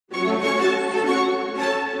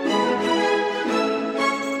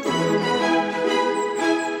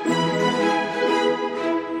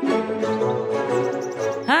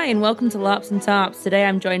and welcome to Larps and Tarps. Today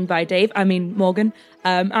I'm joined by Morgan,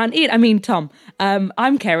 and Ian, Tom.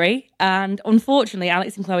 I'm Kerry, and unfortunately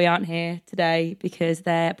Alex and Chloe aren't here today because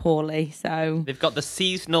they're poorly, so... They've got the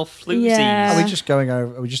seasonal floozies. Yeah. Are we just going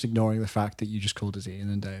over, are we just ignoring the fact that you just called us Ian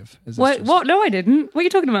and Dave? Is this What? No, I didn't. What are you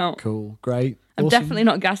talking about? Cool, great. I'm awesome. definitely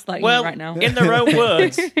not gaslighting you right now. In their own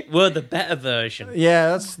words, we're the better version.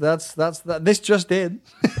 Yeah, that's this just did.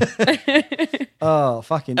 Oh,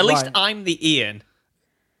 fucking At least right. I'm the Ian.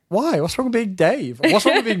 Why? What's wrong with being Dave? What's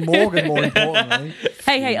wrong with being Morgan, more importantly?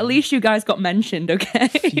 Hey, at least you guys got mentioned, okay?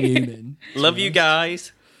 Fuming. Love you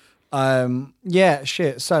guys. Yeah,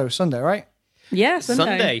 shit. So, Sunday, right? Yeah,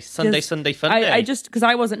 Sunday Fun day. I just, because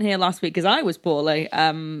I wasn't here last week because I was poorly,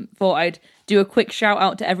 thought I'd do a quick shout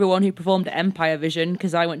out to everyone who performed at Empire Vision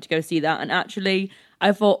because I went to go see that. And actually,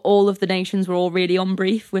 I thought all of the nations were all really on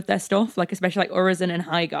brief with their stuff, like especially like Urizen and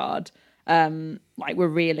Highguard. Were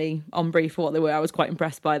really on brief for what they were. I was quite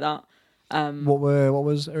impressed by that. What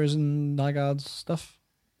was Urizen Nygaard's stuff?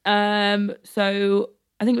 So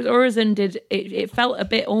I think it was Urizen did it felt a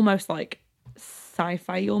bit almost like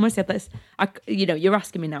sci-fi. You almost had this. You're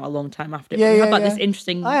asking me now a long time after. Yeah, we yeah, had like yeah. this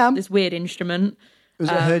interesting, I am. this weird instrument. Was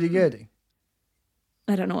it hurdy-gurdy?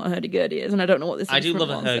 I don't know what a hurdy-gurdy is, and I don't know what this I do instrument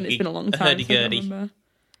love a was, and it's been a long time. hurdy-gurdy. since I remember.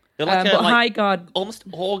 They're like But Highguard, almost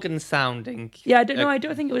organ sounding. yeah, I don't know. I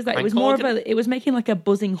don't think it was that. It was more of a. It was making like a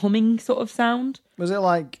buzzing, humming sort of sound. Was it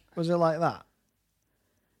like that?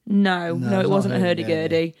 No, No, it it's wasn't a not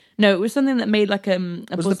hurdy-gurdy. No, it was something that made like a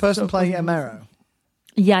Was the person playing it a marrow?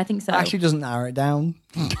 Yeah, I think so. Actually, doesn't narrow it down.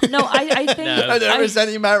 No, I think No. There is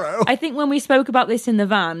any marrow. I think when we spoke about this in the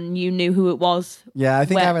van, you knew who it was. Yeah, I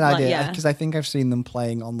think I have an Like, idea yeah. because I think I've seen them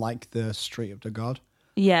playing on like the Street of the God.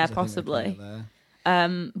 Yeah, 'Cause I think they play possibly. it there.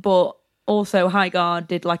 But also Highguard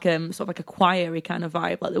did like sort of like a choiry kind of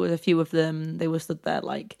vibe. Like there was a few of them. They were stood there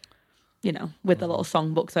like, with the little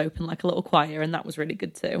songbooks open like a little choir, and that was really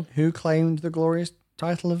good too. Who claimed the glorious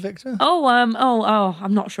title of victor? Oh,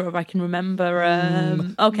 I'm not sure if I can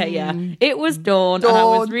remember. Okay, yeah, it was Dawn, and I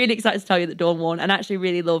was Dawn. really excited to tell you that Dawn won, and actually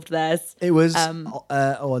really loved theirs. It was.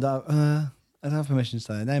 I don't have permission to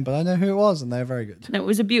say their name, but I know who it was, and they're very good. And it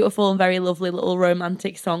was a beautiful and very lovely little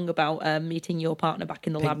romantic song about meeting your partner back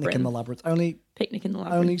in the Picnic labyrinth. in the Labyrinth. Only Picnic in the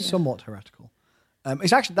labyrinth. Yeah. somewhat heretical.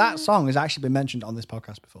 It's actually that song has actually been mentioned on this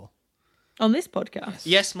podcast before. On this podcast.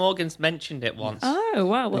 Yes, Morgan's mentioned it once. Oh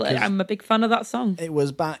wow! Well, Because- I'm a big fan of that song. It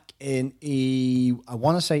was back in I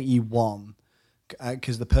want to say E1,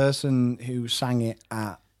 because the person who sang it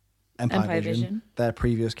at Empire Vision, their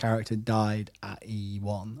previous character died at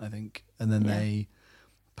E1, I think, and then they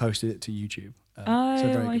posted it to YouTube. So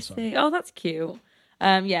very I good song. see. Oh, that's cute.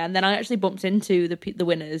 Yeah, and then I actually bumped into the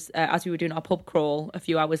winners as we were doing our pub crawl a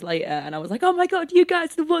few hours later, and I was like, "Oh my god, you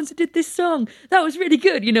guys are the ones who did this song. That was really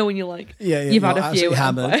good." When you're like, you've had a few. absolutely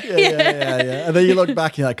hammered. Yeah. And then you look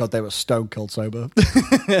back and you're like, God, they were stone cold sober.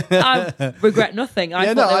 I regret nothing. I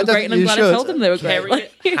Yeah, thought no, they I were don't great, and think I'm you glad I should. told them they were great. Kerry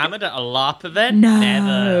Like, hammered at a LARP event? no,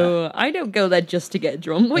 Never. I don't go there just to get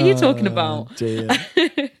drunk. What are you talking about? Dear.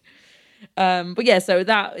 But yeah, so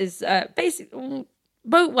that is basically.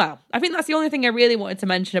 But well, I think that's the only thing I really wanted to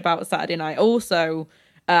mention about Saturday night. Also,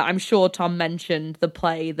 I'm sure Tom mentioned the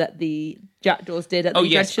play that the Jackdaws did at the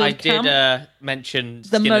Dreadshield camp. I did mention The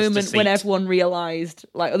Skinner's moment Deceit. when everyone realised,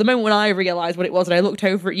 or the moment when I realised what it was, and I looked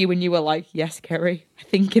over at you and you were like, "Yes, Kerry, I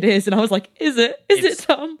think it is," and I was like, "Is it? Is it,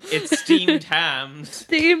 Tom?" It's steamed hams.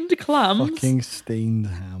 Steamed clams. Fucking steamed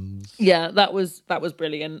hams. Yeah, that was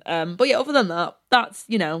brilliant. But yeah, other than that, that's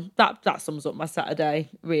that sums up my Saturday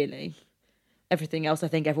really. Everything else, I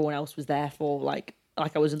think everyone else was there for. Like I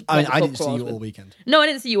wasn't. I didn't see you all weekend. No, I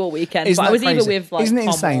didn't see you all weekend. Isn't but I that was crazy? either with like. Isn't it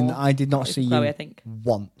Tom insane or that I did not see Chloe, you I think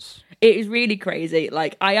once? it is really crazy.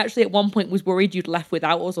 Like I actually at one point was worried you'd left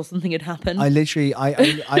without us or something had happened. I literally,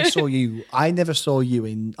 I saw you. I never saw you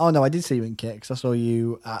in. Oh no, I did see you in Kicks. I saw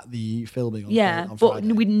you at the filming. On but Friday.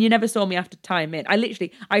 you never saw me after time in.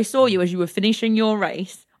 I saw you as you were finishing your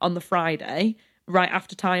race on the Friday, right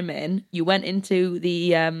after time in. You went into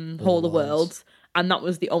the Hall of Worlds. And that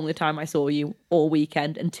was the only time I saw you all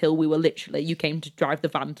weekend until you came to drive the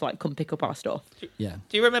van to come pick up our stuff. Yeah.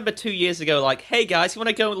 Do you remember 2 years ago, hey guys, you want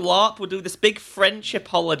to go LARP? We'll do this big friendship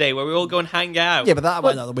holiday where we all go and hang out. Yeah, but that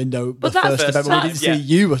went out the window. The that's- first event, we didn't that's- see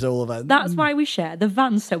you at all event. That's why we share the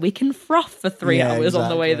van so we can froth for 3 hours on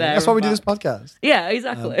the way there. That's why we and do this back. podcast. Yeah,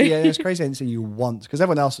 exactly. Yeah, it's crazy I didn't see you once because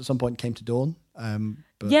everyone else at some point came to Dawn.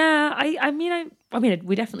 But Yeah, I mean,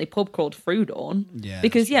 we definitely pub crawled through Dawn. Yeah,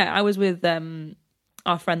 because I was with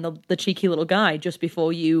our friend, the cheeky little guy, just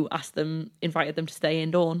before you invited them to stay in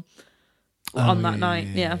Dawn. on that night.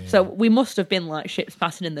 Yeah. So we must have been like ships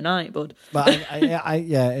passing in the night, bud. But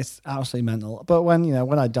it's absolutely mental. But when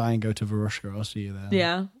I die and go to Varushka, I'll see you there.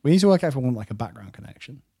 Yeah. We need to work out if we want like a background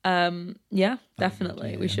connection. Yeah,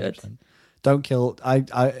 definitely. We should. 100%. Don't kill. I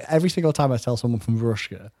every single time I tell someone from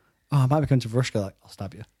Varushka, I might be coming to Varushka, like, I'll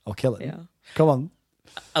stab you. I'll kill it. Yeah. Come on.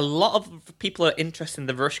 A lot of people are interested in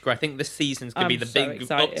the Varushka. I think this season's going to be the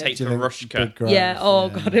big uptake for Varushka. Yeah,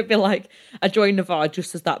 God, it'd be like I joined Navarre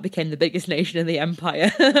just as that became the biggest nation in the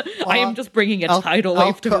Empire. I am just bringing a tidal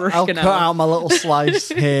wave to Varushka now. I'll cut out my little slice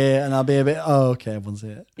here and I'll be a bit, okay, everyone's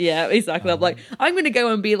here. Yeah, exactly. I'm like, I'm going to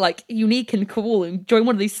go and be like unique and cool and join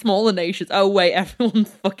one of these smaller nations. Oh, wait, everyone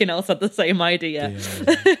fucking else had the same idea.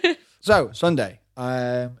 Yeah. So, Sunday.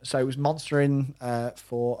 So it was monstering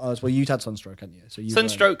for us. Well, you'd had Sunstroke, hadn't you? So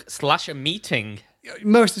Sunstroke / a meeting.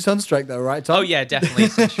 Mostly Sunstroke, though, right, Tom? Oh yeah, definitely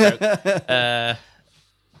Sunstroke.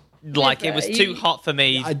 It was too hot for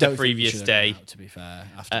me the previous day. To be fair,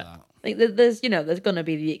 after that, like there's going to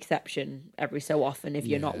be the exception every so often if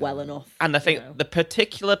you're not well enough. And I think the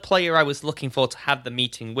particular player I was looking for to have the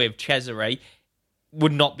meeting with, Cesare,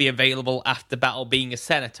 would not be available after battle, being a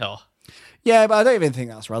senator. Yeah, but I don't even think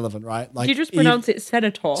that's relevant, right? Like, did you just pronounce it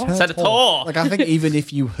senator? Senator. Like, I think even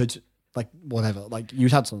if you had, like, whatever, like,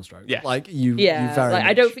 you'd had Sunstroke. Yeah. Like, you Yeah, very like, much...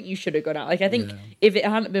 I don't think you should have gone out. Like, I think if it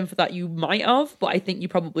hadn't been for that, you might have, but I think you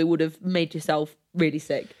probably would have made yourself really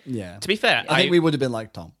sick. Yeah. To be fair, I think we would have been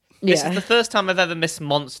like Tom. This is the first time I've ever missed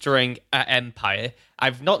monstering at Empire.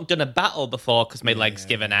 I've not done a battle before because my leg's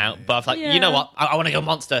given out, but I've like, you know what? I want to go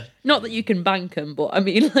monster. Not that you can bank them, but I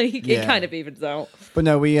mean, like, it kind of evens out. But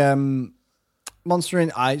no, we... Monstering,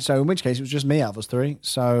 so in which case it was just me out of us three.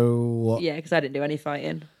 So yeah, because I didn't do any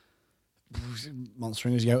fighting.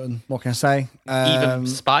 Monstering is Jotun. What can I say? Even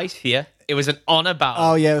spicier. It was an honor battle.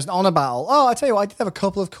 Oh yeah, it was an honor battle. Oh, I tell you what, I did have a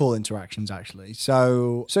couple of cool interactions actually.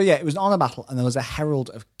 So yeah, it was an honor battle, and there was a herald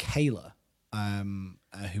of Kayla,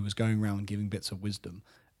 who was going around giving bits of wisdom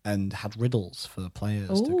and had riddles for the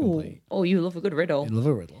players to complete. Oh, you love a good riddle. You love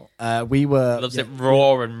a riddle. We were loves it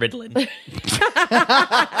raw and riddling.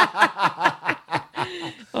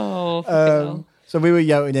 Oh, hell. So we were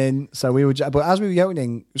Jotuning. But as we were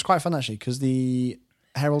Jotuning, it was quite fun actually because the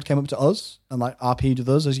herald came up to us and like RP'd with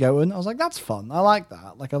us as Jotun. I was like, that's fun. I like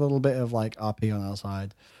that. Like a little bit of like RP on our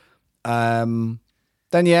side.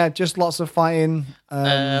 Then yeah, just lots of fighting.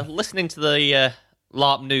 Listening to the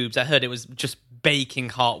LARP noobs, I heard it was just baking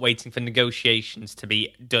hot, waiting for negotiations to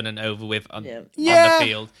be done and over with on the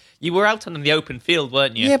field. You were out on the open field,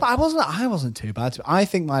 weren't you? Yeah, but I wasn't too bad. I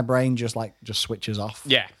think my brain just switches off.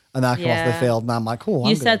 Yeah. And then I come off the field and I'm like, oh,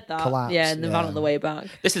 you said that. Collapse. Yeah, and then on the way back.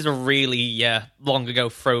 This is a really long ago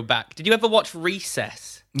throwback. Did you ever watch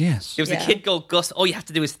Recess? Yes. It was a kid called Gus. All you have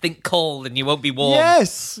to do is think cold and you won't be warm.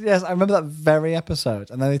 Yes. I remember that very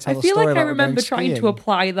episode. And then they tell the story about I feel like I remember trying to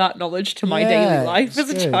apply that knowledge to my daily life as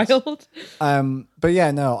a child. But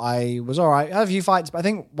yeah, no, I was all right. I had a few fights, but I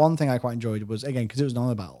think one thing I quite enjoyed was, again, because it was an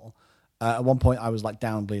honor battle, at one point I was like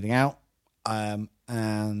down bleeding out.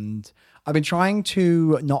 And I've been trying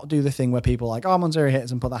to not do the thing where people are like, oh, I'm on 0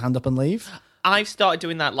 hits and put their hand up and leave. I've started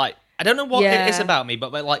doing that I don't know what it is about me,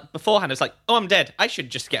 but like beforehand, it's like, oh, I'm dead. I should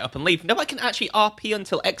just get up and leave. No, I can actually RP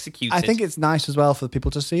until executed. I think it's nice as well for people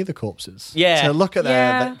to see the corpses. Yeah. To look at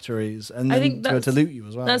their victories and then to loot you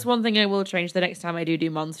as well. That's one thing I will change the next time I do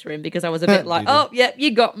monstering, because I was a bit like, oh, yeah,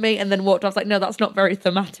 you got me, and then walked off. I was like, no, that's not very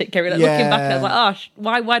thematic, Kerry. Like, looking back, I was like,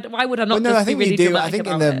 why would I not just be really dramatic I think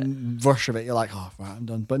in the rush of it, you're like, oh, right, I'm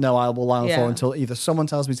done. But no, I will lie on the floor until either someone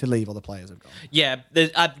tells me to leave or the players have gone. Yeah,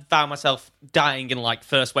 I found myself dying in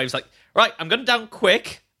first waves, right, I'm going down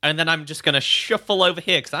quick, and then I'm just going to shuffle over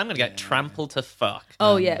here because I'm going to get trampled to fuck.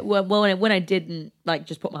 Oh, yeah. Well, when I didn't,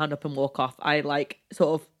 just put my hand up and walk off, I,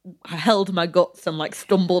 sort of held my guts and,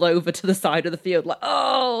 stumbled over to the side of the field,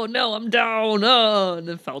 oh, no, I'm down, and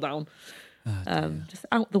then fell down. Just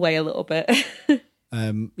out the way a little bit.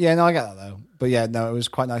 Yeah, no, I get that, though. But, yeah, no, it was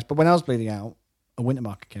quite nice. But when I was bleeding out, a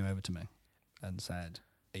Wintermarker came over to me and said,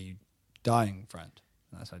 are you dying, friend?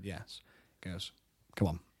 And I said, yes. He goes, come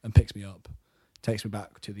on. And picks me up, takes me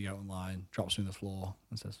back to the Jotun line, drops me on the floor,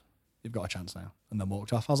 and says, you've got a chance now. And then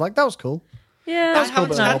walked off. I was like, that was cool. Yeah. I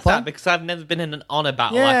haven't had that because I've never been in an honor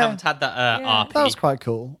battle. I haven't had that RP. That was quite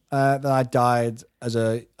cool. Then I died as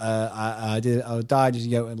I died as a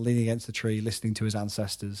Jotun leaning against the tree, listening to his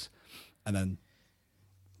ancestors, and then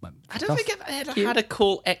I don't think I've ever had a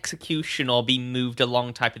cool execution or be moved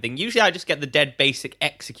along type of thing. Usually I just get the dead basic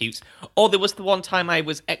executes. Or there was the one time I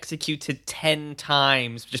was executed 10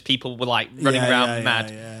 times. Just people were running around mad.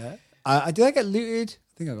 Yeah. Did I get looted?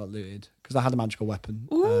 I think I got looted because I had a magical weapon.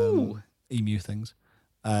 Ooh. Emu things.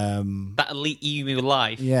 That elite emu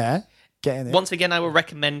life. Yeah. getting it. Once again, I would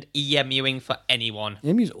recommend EMUing for anyone.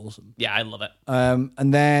 EMU's awesome. Yeah, I love it.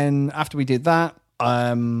 And then after we did that,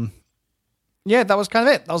 that was kind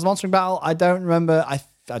of it. That was the monstering battle. I don't remember. I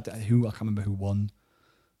can't remember who won.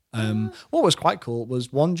 What was quite cool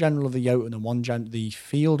was one general of the Jotun and the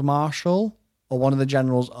field marshal or one of the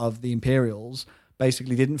generals of the Imperials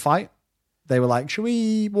basically didn't fight. They were like, should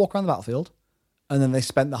we walk around the battlefield? And then they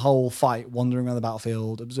spent the whole fight wandering around the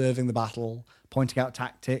battlefield, observing the battle, pointing out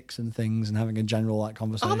tactics and things, and having a general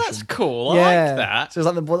conversation. Oh, that's cool. I like that. So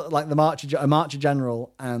it's like the Marcher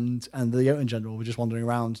general and the Jotun general were just wandering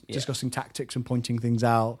around, discussing tactics and pointing things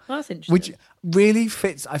out. Oh, that's interesting. Which really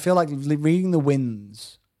fits. I feel like reading the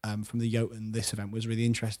wins from the Jotun this event was really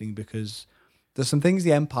interesting because there's some things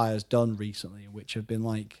the Empire's done recently which have been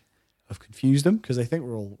have confused them because they think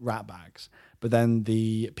we're all rat bags. But then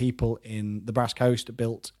the people in the Brass Coast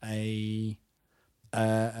built a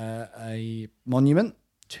monument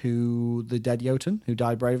to the dead Jotun who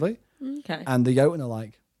died bravely. Okay. And the Jotun are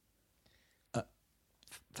like,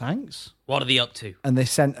 thanks. What are they up to? And they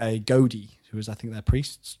sent a Godi, who was, I think, their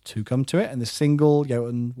priests, to come to it. And the single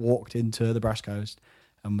Jotun walked into the Brass Coast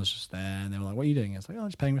and was just there. And they were like, what are you doing? It's like,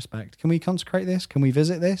 just paying respect. Can we consecrate this? Can we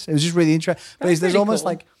visit this? It was just really interesting. But there's really almost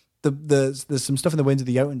cool. There's some stuff in the winds of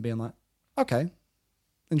the Jotun being like, okay,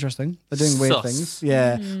 interesting. They're doing weird things.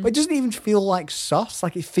 Yeah. But it doesn't even feel like sus.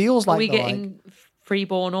 It feels like... Are we getting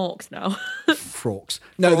freeborn orcs now? Frogs.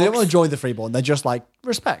 No, they don't want to join the freeborn. They're just like,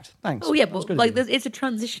 respect. Thanks. Oh, yeah, but it's a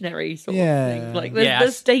transitionary sort of thing.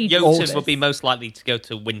 There's stages. Jotun would be most likely to go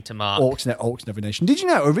to Wintermark. Orcs in every nation. Did you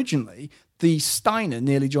know, originally, the Steiner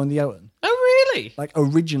nearly joined the Jotun? Oh, really?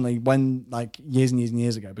 Originally, when, years and years and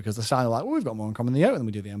years ago, because the Steiner were like, we've got more in common than the Jotun than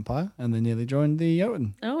we do the Empire, and they nearly joined the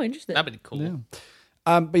Jotun. Oh, interesting. That'd be cool. Yeah.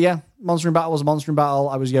 But yeah, monstering battle was a monstering battle.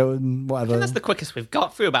 I was Jotun, whatever. I think that's the quickest we've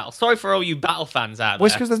got through a battle. Sorry for all you battle fans out there. Well,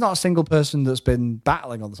 it's because there's not a single person that's been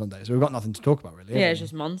battling on the Sunday, so we've got nothing to talk about, really. Yeah, it's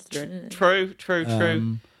just monster, isn't it?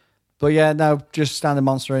 True. But yeah, no, just standard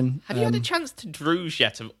monstering. Have you had a chance to Druze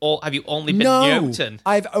yet? Or have you only been Jotun?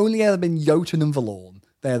 I've only ever been Jotun and Valorn.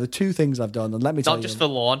 They're the two things I've done, and let me tell you. Not just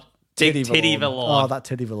Valorn. Titty Valorn. Oh, that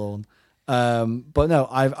Titty Valorn. But no,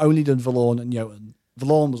 I've only done Valorn and Jotun.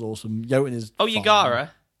 Valorn was awesome. Jotun is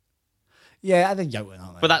Yagara? Yeah, I think Jotun,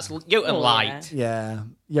 aren't they? But that's Jotun light. Yeah,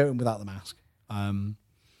 Jotun without the mask.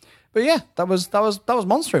 But yeah, that was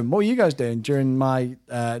monstering. What were you guys doing during my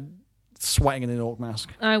sweating in an orc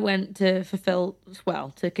mask? I went to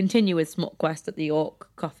to continue with Smut Quest at the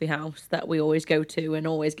Orc Coffee House that we always go to and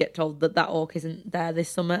always get told that orc isn't there this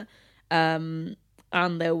summer. And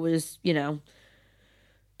there was,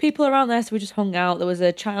 people around there, so we just hung out. There was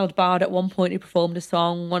a child bard at one point who performed a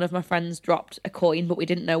song. One of my friends dropped a coin, but we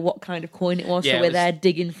didn't know what kind of coin it was, so we're there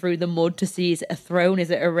digging through the mud to see, is it a throne, is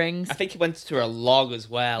it a ring? I think it went to a log as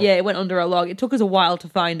well. Yeah, it went under a log. It took us a while to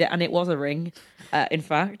find it, and it was a ring, in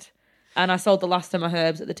fact. And I sold the last of my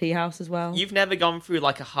herbs at the tea house as well. You've never gone through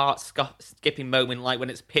a heart-skipping moment, when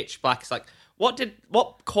it's pitch black, it's like, what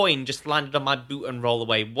coin just landed on my boot and rolled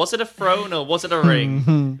away? Was it a throne or was it a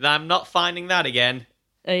ring? I'm not finding that again.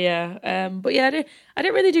 But yeah, I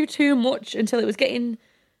didn't really do too much until it was getting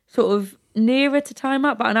sort of nearer to time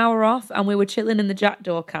up, about an hour off, and we were chilling in the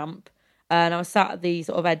Jackdaw camp, and I was sat at the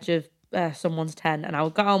sort of edge of someone's tent, and I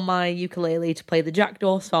got on my ukulele to play the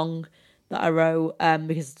Jackdaw song that I wrote,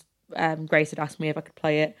 because Grace had asked me if I could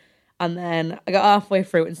play it, and then I got halfway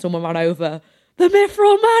through it and someone ran over, the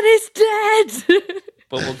Mithril Man is dead!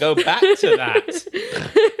 But we'll go back to that.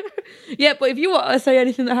 Yeah, but if you want to say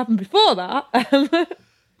anything that happened before that...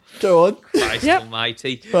 Go on. Christ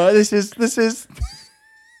almighty. But this is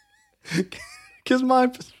because my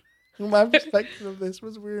perspective of this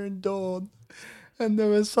was we were in Dawn, and they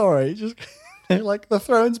were just the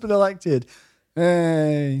throne's been elected.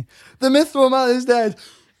 Hey, the Mithril Man is dead.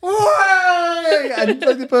 Hey! And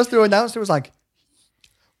the person who announced it was like,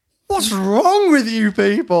 "What's wrong with you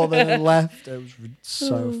people?" Then they left. It was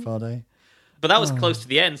so funny. But that was close to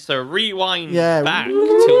the end, so rewind back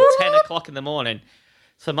till 10 o'clock in the morning.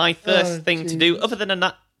 So my first thing to do, other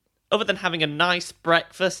than having a nice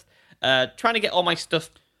breakfast, trying to get all my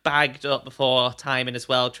stuff bagged up before timing as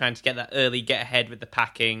well, trying to get that early, get ahead with the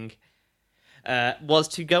packing, was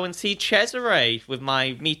to go and see Cesare with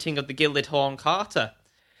my meeting of the Gilded Horn Carter.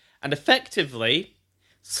 And effectively,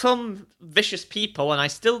 some vicious people, and I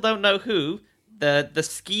still don't know who, the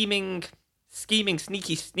scheming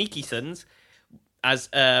sneaky sons, as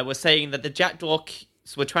were saying that the Jackdaws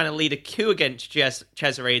were trying to lead a coup against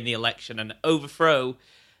Cesare in the election and overthrow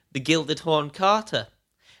the Gilded Horn Carter.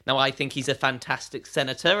 Now, I think he's a fantastic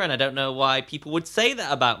senator, and I don't know why people would say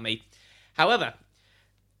that about me. However,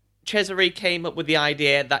 Cesare came up with the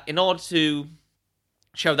idea that in order to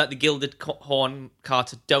show that the Gilded Horn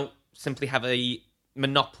Carter don't simply have a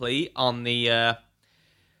monopoly on the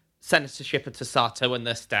senatorship of Tossato and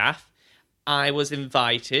their staff, I was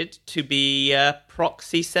invited to be a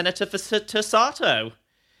proxy senator for Tossato,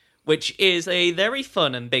 which is a very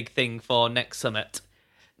fun and big thing for next summit.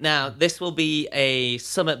 Now, this will be a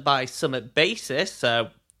summit-by-summit basis, so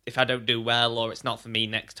if I don't do well or it's not for me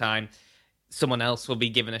next time, someone else will be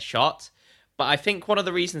given a shot. But I think one of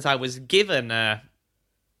the reasons I was given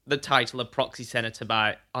the title of proxy senator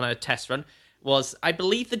on a test run was I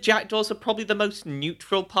believe the Jackdaws are probably the most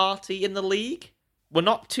neutral party in the league. We're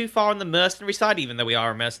not too far on the mercenary side, even though we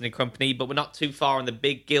are a mercenary company, but we're not too far on the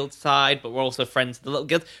big guild side, but we're also friends of the little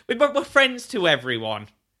guild. We're friends to everyone.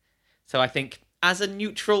 So I think as a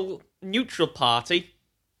neutral party,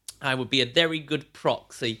 I would be a very good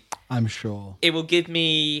proxy. I'm sure. It will give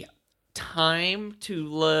me time to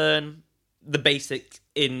learn the basic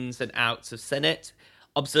ins and outs of Senate,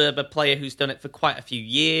 observe a player who's done it for quite a few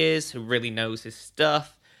years, who really knows his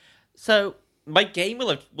stuff. So my game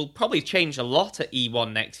will probably change a lot at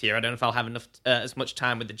E1 next year. I don't know if I'll have enough as much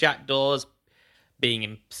time with the Jackdaws, being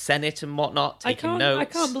in Senate and whatnot, taking notes. I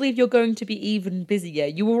can't believe you're going to be even busier.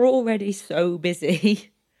 You were already so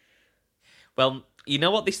busy. Well, you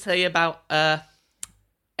know what they say about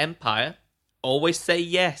Empire? Always say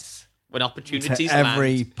yes when opportunities to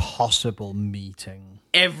every land. Possible meeting.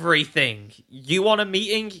 Everything. You want a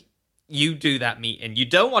meeting? You do that meeting. You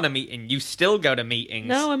don't want a meeting? You still go to meetings.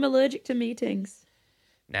 No, I'm allergic to meetings.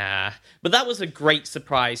 Nah. But that was a great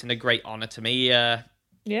surprise and a great honor to me.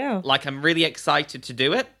 Yeah. Like, I'm really excited to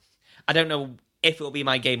do it. I don't know if it'll be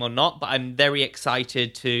my game or not, but I'm very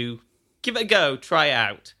excited to give it a go, try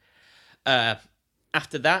it out.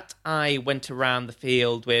 After that, I went around the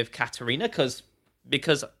field with Katarina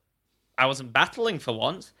because I wasn't battling for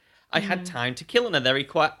once. I had time to kill in a very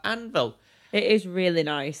quiet anvil. It is really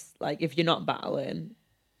nice, like, if you're not battling,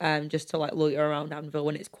 just to, like, loiter around Anvil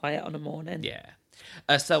when it's quiet on a morning.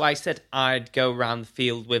 Yeah. So I said I'd go around the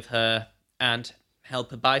field with her and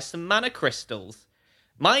help her buy some mana crystals.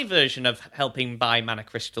 My version of helping buy mana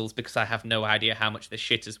crystals, because I have no idea how much this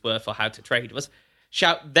shit is worth or how to trade, was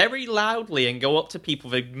shout very loudly and go up to people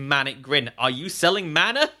with a manic grin, "Are you selling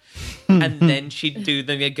mana?" And then she'd do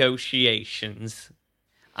the negotiations.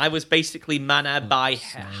 I was basically mana by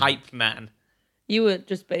hype man. You were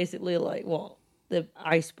just basically like, what? The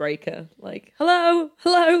icebreaker. Like, hello,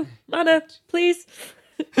 mana, please.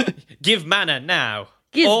 Give mana now.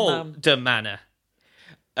 Give all the mana.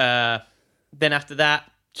 Then after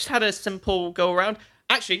that, just had a simple go around.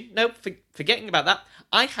 Actually, no, forgetting about that,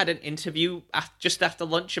 I had an interview just after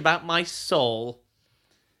lunch about my soul.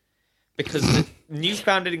 Because the new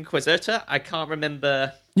founded Inquisitor, I can't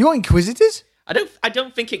remember. You are Inquisitors? I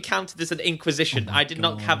don't think it counted as an inquisition. I did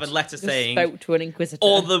not have a letter saying. Spoke to an inquisitor.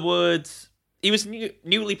 All the words. He was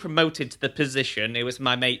newly promoted to the position. It was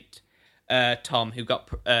my mate Tom who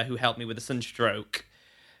helped me with the sunstroke.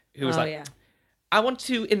 Who was I want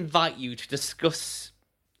to invite you to discuss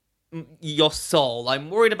your soul. I'm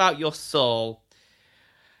worried about your soul.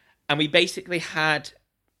 And we basically had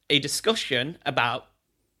a discussion about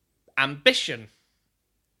ambition,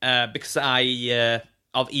 because I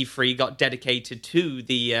of E3 got dedicated to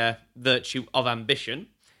the virtue of ambition.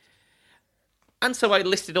 And so I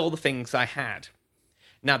listed all the things I had.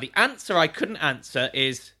 Now, the answer I couldn't answer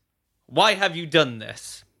is, why have you done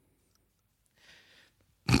this?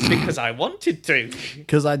 Because I wanted to.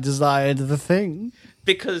 Because I desired the thing.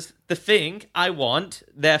 Because the thing I want,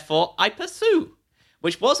 therefore I pursue.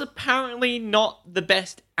 Which was apparently not the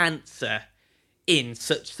best answer in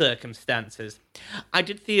such circumstances. I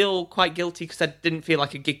did feel quite guilty because I didn't feel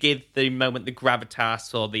like I could give the moment the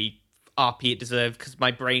gravitas or the RP it deserved, because my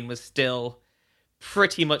brain was still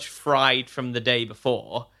pretty much fried from the day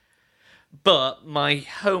before. But my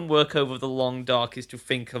homework over the long dark is to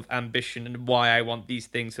think of ambition and why I want these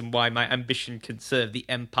things and why my ambition can serve the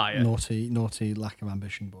Empire. Naughty lack of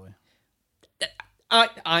ambition, boy.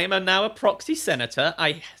 I am now a proxy senator.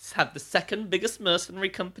 I have the second biggest mercenary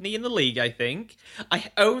company in the league, I think.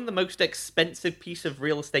 I own the most expensive piece of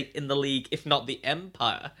real estate in the league, if not the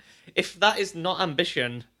Empire. If that is not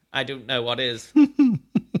ambition, I don't know what is.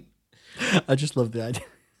 I just love the idea.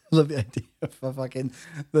 I love the idea of fucking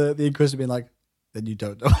the Inquisitor being like, then you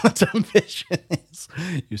don't know what ambition is.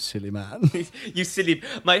 You silly man. You silly.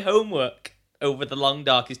 My homework over the long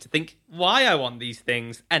dark is to think why I want these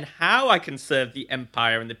things and how I can serve the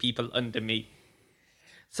Empire and the people under me.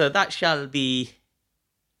 So that shall be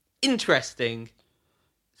interesting.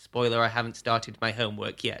 Spoiler, I haven't started my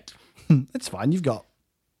homework yet. It's fine, you've got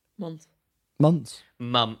months.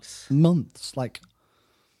 Months. Like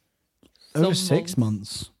over 6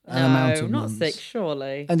 months. An amount of not months. 6,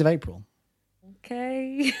 surely. End of April.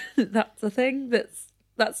 Okay, that's a thing.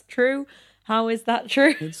 That's true. How is that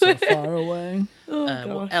true? It's so far away.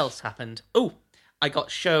 What else happened? Oh, I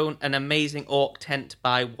got shown an amazing orc tent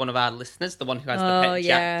by one of our listeners, the one who has the pet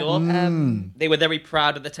jackdaw. They were very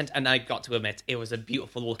proud of the tent, and I got to admit, it was a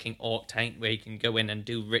beautiful looking orc tent where you can go in and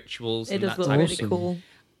do rituals. It and does that look type really of thing. cool.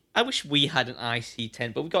 I wish we had an IC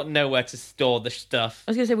tent, but we've got nowhere to store the stuff.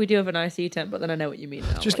 I was going to say we do have an IC tent, but then I know what you mean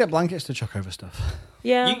now. Just get blankets to chuck over stuff.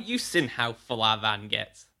 Yeah. You've seen how full our van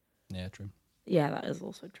gets. Yeah, true. Yeah, that is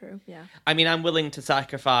also true. Yeah. I mean, I'm willing to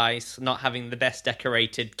sacrifice not having the best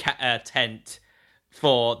decorated tent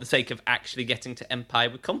for the sake of actually getting to Empire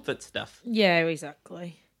with comfort stuff. Yeah,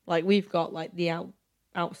 exactly. Like, we've got, like, the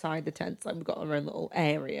outside the tents, like, we've got our own little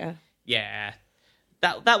area. Yeah.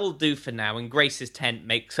 That will do for now, and Grace's tent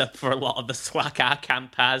makes up for a lot of the slack our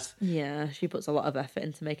camp has. Yeah, she puts a lot of effort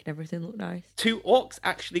into making everything look nice. 2 orcs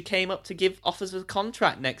actually came up to give offers of a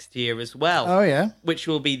contract next year as well. Oh, yeah? Which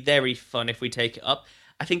will be very fun if we take it up.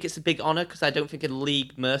 I think it's a big honour because I don't think a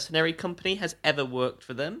League mercenary company has ever worked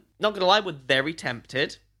for them. Not gonna lie, we're very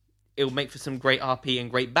tempted. It will make for some great RP and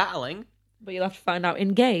great battling. But you'll have to find out in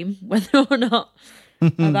game whether or not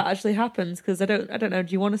that actually happens. Because I don't know.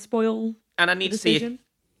 Do you want to spoil? And I need to see if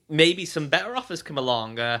maybe some better offers come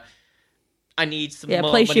along. I need some more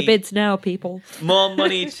place money. your bids now, people. More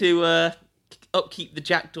money to upkeep the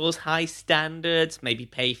Jackdaw's high standards. Maybe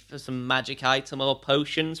pay for some magic item or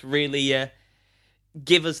potions. Really.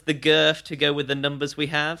 Give us the girth to go with the numbers we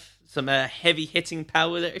have. Some heavy-hitting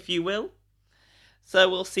power, if you will. So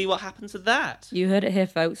we'll see what happens with that. You heard it here,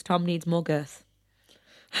 folks. Tom needs more girth.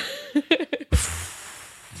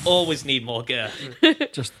 Always need more girth.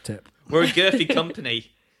 Just the tip. We're a girthy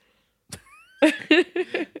company.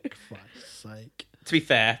 Christ's sake. To be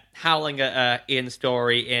fair, howling at Ian's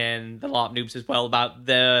story in the LARP Noobs as well about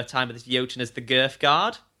the time of this Jotun as the girth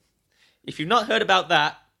guard. If you've not heard about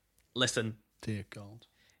that, listen. Dear God.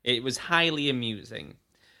 It was highly amusing.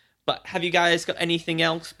 But have you guys got anything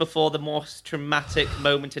else before the most traumatic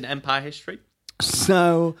moment in Empire history?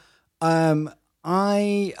 So, the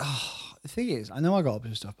thing is, I know I got a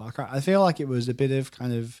bit of stuff, but I feel like it was a bit of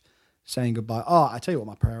kind of saying goodbye. Oh, I tell you what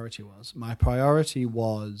my priority was. My priority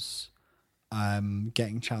was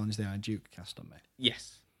getting Challenge the Iron Duke cast on me.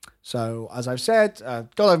 Yes. So, as I've said,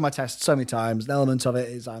 I've gone over my test so many times. An element of it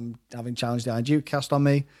is I'm having Challenge the Iron Duke cast on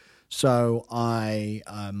me. So I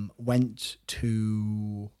went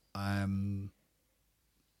to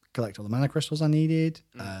collect all the mana crystals I needed,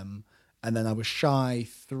 and then I was shy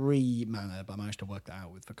 3 mana, but I managed to work that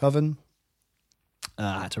out with the Coven.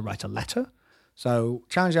 I had to write a letter. So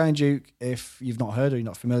Challenge the Iron Duke, if you've not heard or you're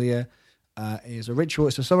not familiar, is a ritual.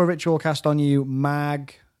 It's a summer ritual cast on you,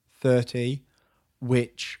 Mag 30,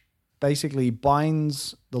 which basically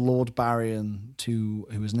binds the Lord Barrion who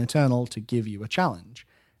is an Eternal, to give you a challenge.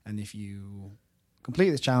 And if you complete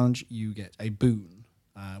this challenge, you get a boon,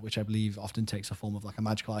 which I believe often takes a form of like a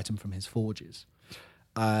magical item from his forges.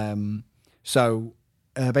 So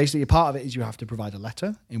basically, a part of it is you have to provide a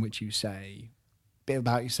letter in which you say a bit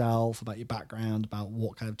about yourself, about your background, about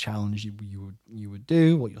what kind of challenge you would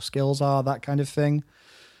do, what your skills are, that kind of thing.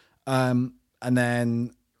 And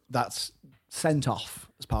then that's sent off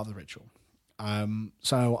as part of the ritual.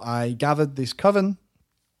 So I gathered this coven,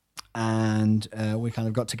 and we kind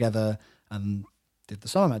of got together and did the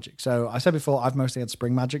summer magic. So I said before, I've mostly had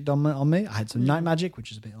spring magic done on me. I had some night magic, which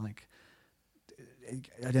is a bit like,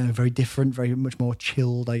 I don't know, very different, very much more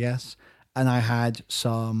chilled, I guess. And I had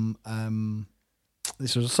some,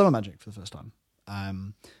 this was summer magic for the first time.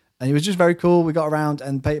 And it was just very cool. We got around,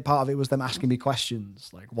 and part of it was them asking me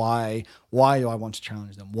questions like, why do I want to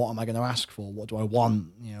challenge them? What am I going to ask for? What do I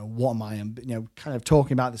want? What am I, kind of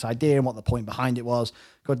talking about this idea and what the point behind it was.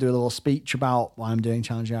 Got to do a little speech about why I'm doing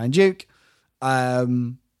Challenge the Iron Duke.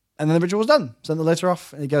 And then the ritual was done. Sent the letter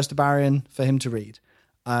off, and it goes to Barrion for him to read.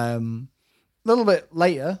 A little bit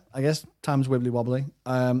later, I guess, time's wibbly wobbly.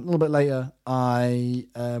 A little bit later, I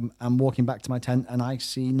am walking back to my tent, and I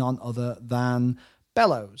see none other than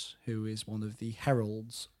Bellows, who is one of the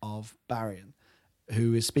heralds of Barrion,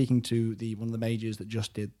 who is speaking to one of the mages that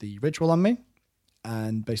just did the ritual on me.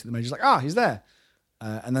 And basically the mage's like, he's there.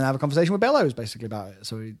 And then I have a conversation with Bellows basically about it.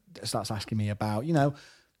 So he starts asking me about, he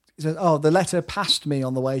says, the letter passed me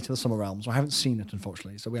on the way to the Summer Realms. I haven't seen it,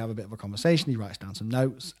 unfortunately. So we have a bit of a conversation. He writes down some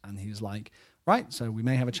notes, and he's like, right, so we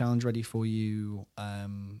may have a challenge ready for you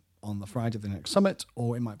on the Friday of the next summit,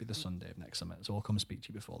 or it might be the Sunday of next summit. So I'll come speak to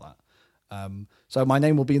you before that. So my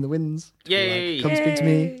name will be in the winds. Yay! Come speak to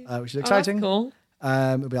me, which is exciting. That's cool.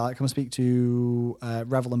 It'll be like, come and speak to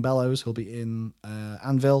Revel and Bellows, who'll be in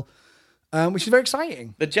Anvil, which is very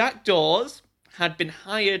exciting. The Jackdaws had been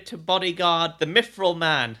hired to bodyguard the Mithril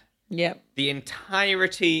Man. Yep. The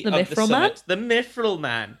entirety of the Mithril summit. The Mithril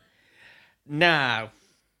Man. Now,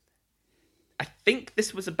 I think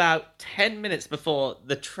this was about 10 minutes before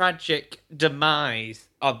the tragic demise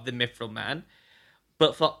of the Mithril Man.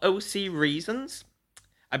 But for OC reasons,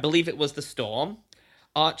 I believe it was the storm,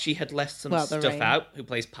 Archie had left some stuff out, who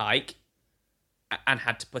plays Pike, and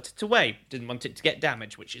had to put it away. Didn't want it to get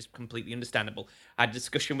damaged, which is completely understandable. I had a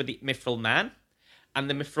discussion with the Mithril Man, and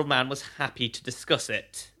the Mithril Man was happy to discuss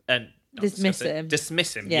it. And Dismiss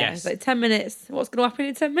him. Yeah, yes. It's like 10 minutes. What's going to happen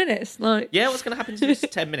in 10 minutes? Like, yeah, what's going to happen in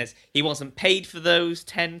just 10 minutes? He wasn't paid for those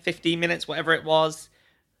 10, 15 minutes, whatever it was.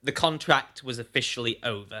 The contract was officially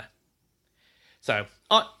over. So,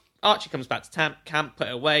 Archie comes back to camp, put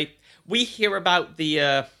it away. We hear about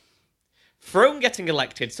the throne getting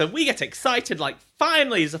elected, so we get excited, like,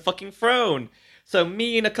 finally, there's a fucking throne. So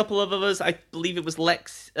me and a couple of others, I believe it was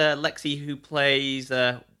Lexi who plays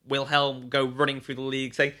Wilhelm, go running through the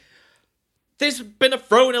league saying, there's been a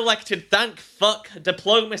throne elected, thank fuck,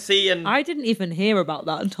 diplomacy and... I didn't even hear about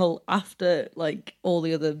that until after, like, all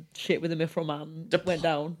the other shit with the Mithril Man went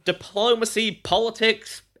down. Diplomacy,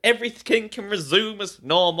 politics, everything can resume as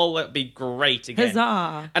normal, it'd be great again.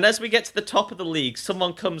 Huzzah! And as we get to the top of the league,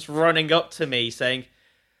 someone comes running up to me saying,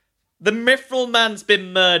 the Mithril Man's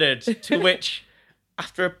been murdered, to which...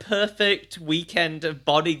 After a perfect weekend of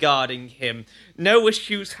bodyguarding him, no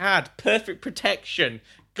issues had, perfect protection,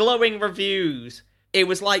 glowing reviews. It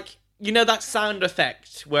was like, you know that sound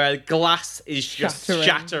effect where glass is just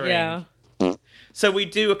shattering? Yeah. So we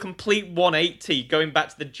do a complete 180 going back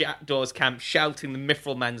to the Jackdaws camp shouting the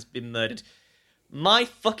Mithril Man's been murdered. My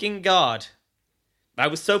fucking God. I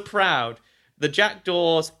was so proud. The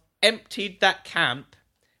Jackdaws emptied that camp,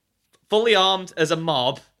 fully armed as a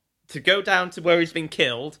mob, to go down to where he's been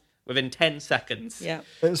killed within 10 seconds. Yeah.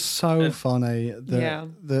 It's so funny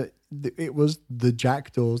that it was the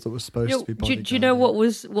Jackdaws that was supposed to be bodyguarding. Do you know what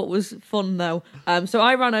was fun though? So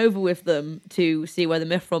I ran over with them to see where the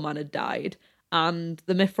Mithril Man had died, and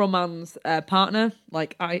the Mithril Man's partner,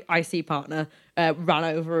 like IC partner, ran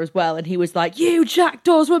over as well, and he was like, "You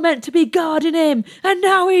Jackdaws were meant to be guarding him, and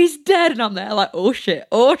now he's dead." And I'm there like, "Oh shit."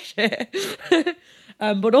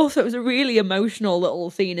 But also, it was a really emotional little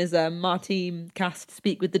scene as Martin cast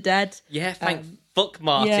Speak with the Dead. Yeah, fuck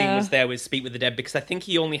Martin was there with Speak with the Dead, because I think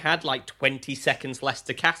he only had like 20 seconds less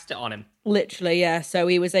to cast it on him. Literally, yeah. So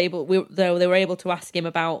he was able, they were able to ask him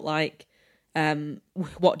about like,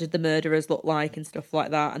 what did the murderers look like and stuff like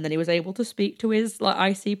that. And then he was able to speak to his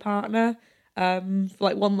like IC partner for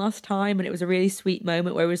like one last time, and it was a really sweet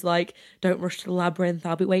moment where he was like, don't rush to the labyrinth,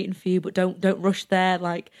 I'll be waiting for you, but don't rush there,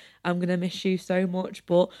 like I'm gonna miss you so much,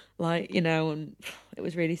 but like, you know, and it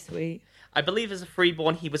was really sweet. I believe as a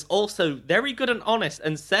freeborn he was also very good and honest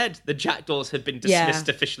and said the Jackdaws had been dismissed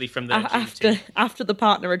officially from their duty. After the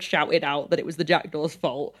partner had shouted out that it was the Jackdaws'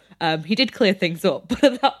 fault, he did clear things up, but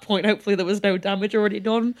at that point hopefully there was no damage already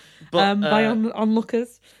done by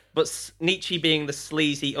onlookers. But Nietzsche, being the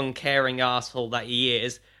sleazy, uncaring arsehole that he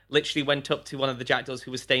is, literally went up to one of the Jackdaws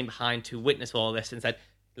who was staying behind to witness all this and said,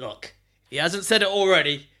 look, he hasn't said it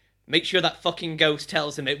already. Make sure that fucking ghost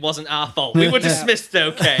tells him it wasn't our fault. We were dismissed,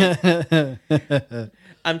 okay?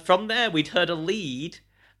 And from there, we'd heard a lead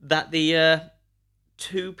that the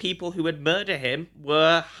two people who had murdered him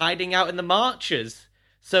were hiding out in the marches.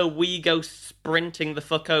 So we go sprinting the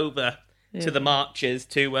fuck over to the marches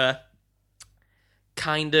to...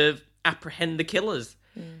 kind of apprehend the killers.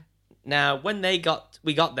 Now, when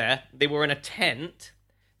we got there, they were in a tent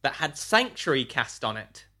that had Sanctuary cast on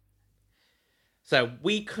it. So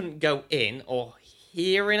we couldn't go in or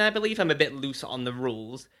hear in, I believe. I'm a bit loose on the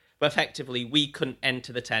rules, but effectively we couldn't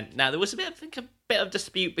enter the tent. Now, there was a bit of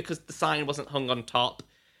dispute because the sign wasn't hung on top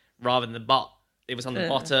rather than the bottom. It was on the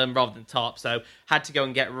bottom rather than top, so had to go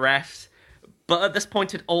and get refs. But at this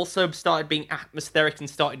point, it also started being atmospheric and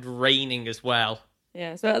started raining as well.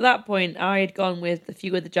 Yeah, so at that point, I had gone with a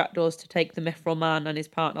few of the Jackdaws to take the Mithril Man and his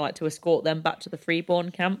partner, like, to escort them back to the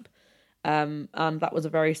Freeborn camp. And that was a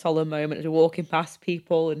very solemn moment as we were walking past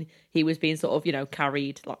people, and he was being sort of, you know,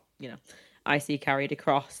 carried, like, you know, IC carried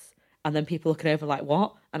across. And then people looking over like,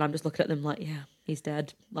 what? And I'm just looking at them like, yeah, he's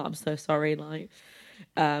dead. Like, I'm so sorry. Like,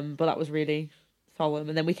 but that was really solemn.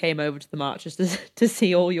 And then we came over to the marches to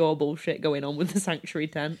see all your bullshit going on with the Sanctuary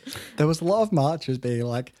tent. There was a lot of marches being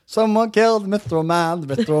like, someone killed the Mithril Man,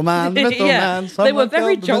 the Mithril Man, the Mithril Man. They were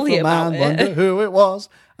very jolly about it. Wonder who it was.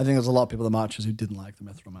 I think there's a lot of people in the marches who didn't like the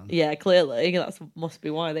Mithril Man. Yeah, clearly. That must be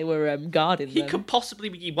why they were guarding He them. could possibly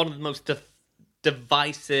be one of the most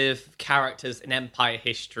divisive characters in Empire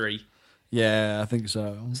history. Yeah, I think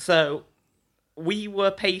so. So we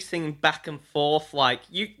were pacing back and forth. Like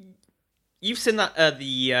you've seen that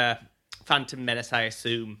the Phantom Menace, I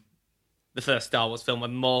assume, the first Star Wars film, where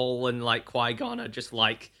Maul and like Qui-Gon are just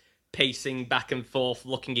like pacing back and forth,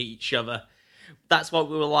 looking at each other. That's what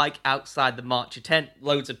we were like outside the Marcher tent.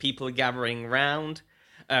 Loads of people are gathering around.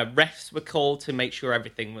 Refs were called to make sure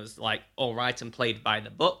everything was like all right and played by the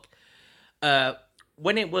book.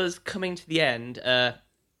 When it was coming to the end,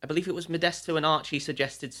 I believe it was Modesto and Archie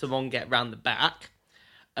suggested someone get round the back.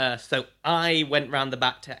 So I went round the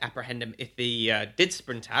back to apprehend him if he did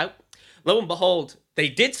sprint out. Lo and behold, they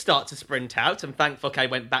did start to sprint out, and thank fuck I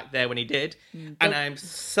went back there when he did. And I'm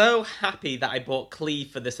so happy that I bought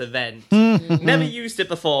Cleave for this event. Never used it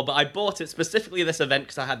before, but I bought it specifically this event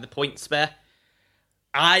because I had the points spare.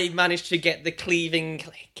 I managed to get the cleaving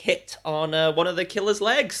kit on one of the killer's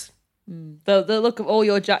legs. The look of all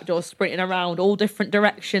your jackdaws sprinting around, all different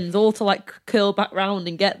directions, all to like curl back round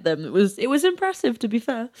and get them. It was impressive, to be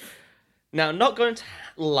fair. Now, not going to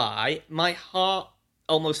lie, my heart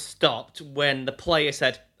almost stopped when the player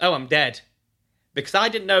said, "Oh, I'm dead," because I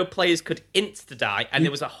didn't know players could insta-die, and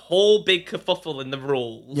there was a whole big kerfuffle in the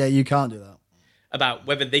rules. Yeah, you can't do that. About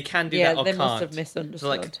whether they can do that or they can't. must have misunderstood. So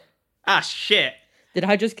like, shit. Did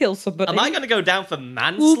I just kill somebody? Am I going to go down for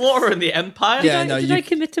manslaughter in the Empire? Yeah, Did I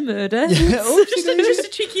commit a murder? Yeah, just a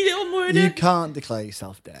cheeky little murder. You can't declare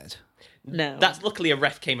yourself dead. No. That's luckily a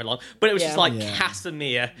ref came along, but it was just like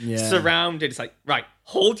Casimir surrounded. It's like, right,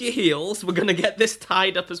 hold your heels. We're going to get this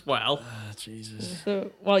tied up as well. Jesus.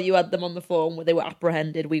 So while you had them on the phone where they were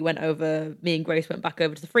apprehended, me and Grace went back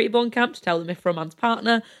over to the Freeborn camp to tell the Mithril Man's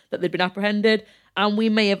partner that they'd been apprehended. And we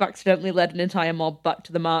may have accidentally led an entire mob back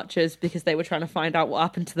to the Marchers because they were trying to find out what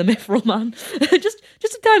happened to the Mithril Man. just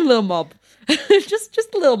a tiny little mob. just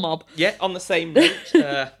a little mob. Yeah, on the same note,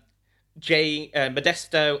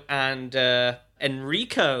 Modesto and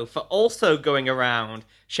Enrico for also going around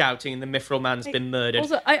shouting the Mithril Man's been murdered.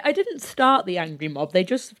 Also, I didn't start the angry mob. They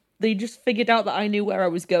just figured out that I knew where I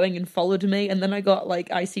was going and followed me, and then I got like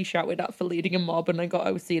IC shouted at for leading a mob, and I got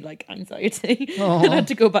OC like anxiety, and I had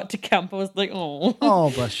to go back to camp. I was like,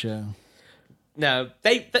 oh, bless you. No,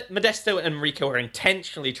 Modesto and Enrico were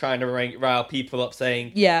intentionally trying to rile people up,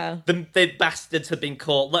 saying, "Yeah, the bastards have been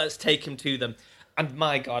caught. Let's take them to them." And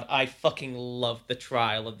my God, I fucking love the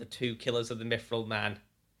trial of the two killers of the Mithril Man.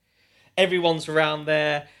 Everyone's around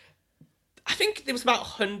there. I think there was about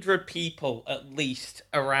 100 people, at least,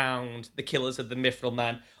 around the killers of the Mithril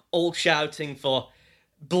Man, all shouting for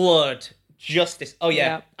blood, justice. Oh,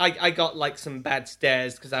 yeah. I got, like, some bad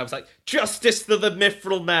stares, because I was like, justice to the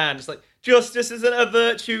Mithril Man. It's like, justice isn't a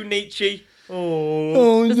virtue, Nietzsche.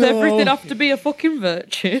 Oh, does everything have to be a fucking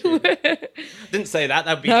virtue? Didn't say that.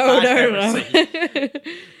 That would be heresy. No.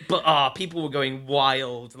 But, people were going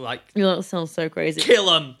wild, like... That sounds so crazy.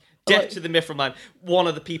 Kill him! Death to the Mithril Man. One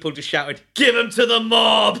of the people just shouted, "Give him to the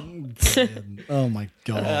mob!" Oh my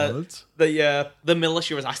God. The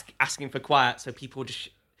militia was asking for quiet, so people were just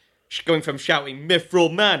going from shouting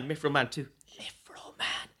 "Mithril Man" to "Mithril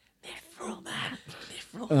Man," "Mithril Man."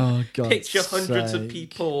 Oh God! Picture hundreds of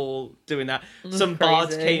people doing that. Some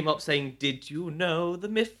bards came up saying, "Did you know the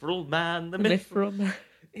Mithril Man? The Mithril Man."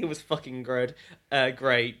 It was fucking great.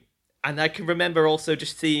 And I can remember also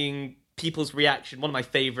just seeing people's reaction. One of my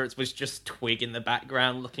favourites was just Twig in the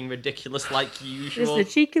background looking ridiculous like usual.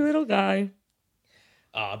 Just a cheeky little guy.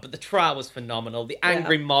 But the trial was phenomenal. The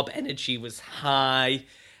angry mob energy was high.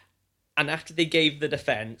 And after they gave the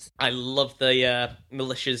defence, I loved the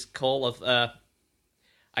militia's call of,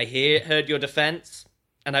 I heard your defence,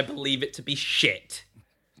 and I believe it to be shit.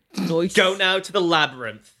 Nice. Go now to the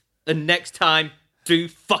labyrinth. The next time, do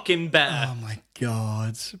fucking better. Oh my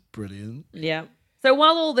God. Brilliant. Yeah. So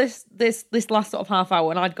while all this last sort of half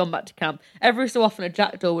hour, and I'd gone back to camp, every so often a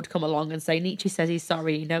jackdaw would come along and say, "Nietzsche says he's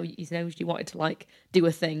sorry. He knows you wanted to like do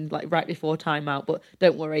a thing like right before timeout, but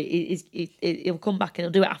don't worry, he'll come back and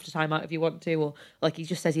he'll do it after timeout if you want to, or like he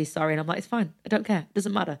just says he's sorry." And I'm like, "It's fine. I don't care. It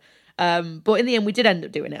doesn't matter." But in the end, we did end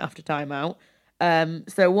up doing it after timeout.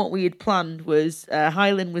 So what we had planned was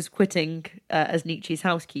Hyland was quitting as Nietzsche's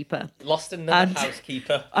housekeeper. Lost another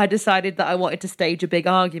housekeeper. I decided that I wanted to stage a big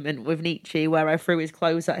argument with Nietzsche where I threw his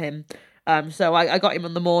clothes at him. So I got him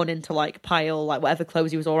in the morning to like pile like whatever clothes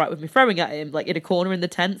he was all right with me throwing at him like in a corner in the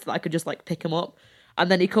tent so that I could just like pick him up. And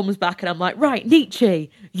then he comes back and I'm like, "Right, Nietzsche,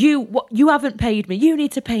 you haven't paid me. You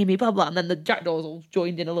need to pay me, blah, blah." And then the jackdaws all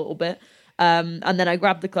joined in a little bit. And then I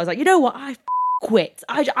grabbed the clothes like, "You know what? I quit.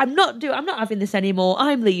 I'm not having this anymore.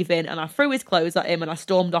 I'm leaving." And I threw his clothes at him and I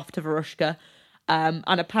stormed off to Varushka. And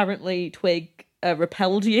apparently Twig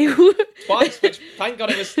repelled you. Twice, which thank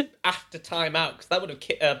God it was after timeout, because that would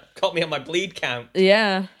have caught me on my bleed count.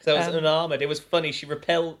 Yeah. So I was unarmoured. It was funny.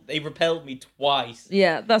 They repelled me twice.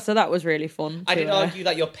 Yeah, that was really fun. I did argue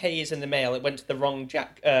that your pay is in the mail. It went to the wrong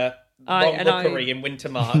rookery in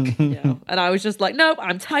Wintermark. Yeah. And I was just like, no,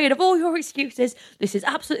 I'm tired of all your excuses. This is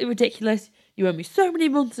absolutely ridiculous. You owe me so many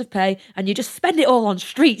months of pay, and you just spend it all on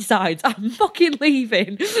street sides. I'm fucking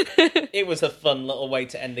leaving. It was a fun little way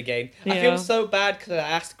to end the game. Yeah. I feel so bad because I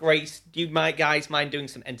asked Grace, do you guys mind doing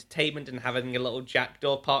some entertainment and having a little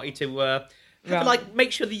jackdaw party to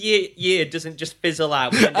make sure the year doesn't just fizzle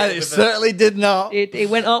out? And it certainly did not. It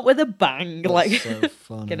went out with a bang. That's so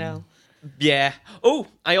funny. You know. Yeah. Oh,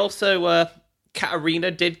 I also...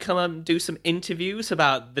 Katarina did come and do some interviews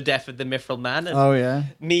about the death of the Mithril Man. And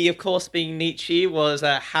me, of course, being Nietzsche, was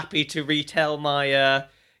happy to retell my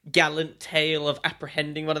gallant tale of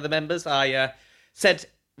apprehending one of the members. I said,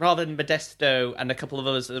 rather than Modesto and a couple of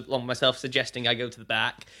others along myself suggesting I go to the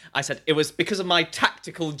back, I said it was because of my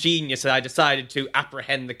tactical genius that I decided to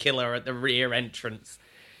apprehend the killer at the rear entrance,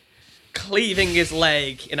 cleaving his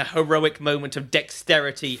leg in a heroic moment of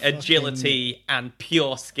dexterity, agility, and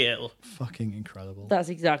pure skill. Fucking incredible. That's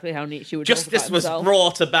exactly how Nietzsche would Justice was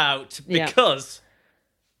brought about because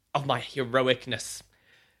of my heroicness.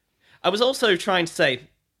 I was also trying to say,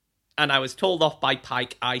 and I was told off by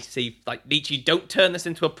Pike, I see, like, Nietzsche, don't turn this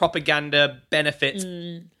into a propaganda benefit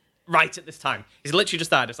right at this time. He's literally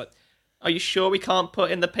just died. It's like, are you sure we can't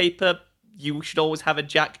put in the paper you should always have a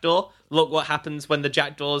jackdaw? Look what happens when the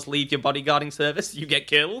jackdaws leave your bodyguarding service. You get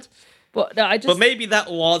killed. But no, But maybe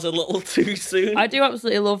that was a little too soon. I do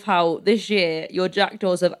absolutely love how this year your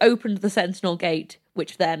jackdaws have opened the Sentinel Gate,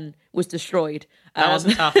 which then was destroyed. That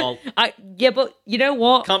wasn't our fault. But you know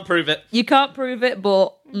what? Can't prove it. You can't prove it,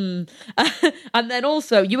 but... And then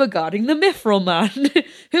also, you were guarding the Mithril Man,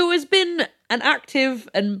 who has been an active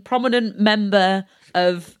and prominent member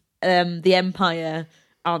of the Empire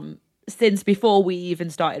since before we even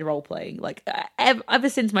started role-playing. Like, ever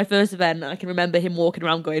since my first event, I can remember him walking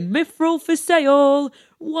around going, Mithril for sale,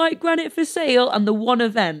 white granite for sale, and the one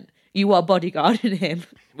event, you are bodyguarding him.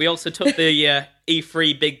 We also took the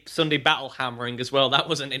E3 Big Sunday Battle hammering as well. That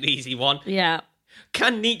wasn't an easy one. Yeah.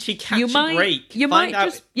 Can Nietzsche catch a break? You might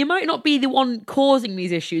not be the one causing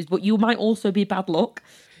these issues, but you might also be bad luck.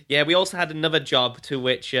 Yeah, we also had another job to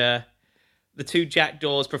which the two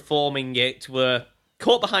jackdaws performing it were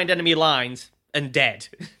caught behind enemy lines and dead.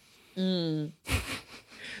 Find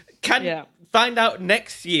out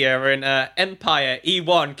next year in Empire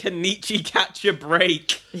E1, can Nietzsche catch a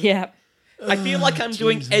break? Yeah. I feel like I'm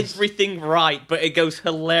doing everything right, but it goes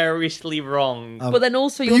hilariously wrong. But then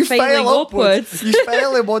also you're failing upwards. You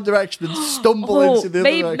fail in one direction and stumble into the other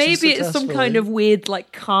direction. Maybe it's some kind of weird,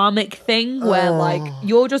 like, karmic thing where, like,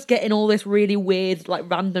 you're just getting all this really weird, like,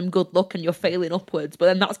 random good luck and you're failing upwards, but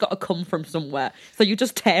then that's got to come from somewhere. So you're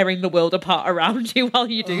just tearing the world apart around you while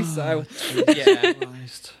you do so. Yeah.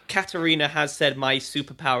 Katarina has said my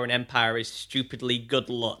superpower in Empire is stupidly good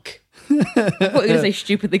luck. I thought you were going to say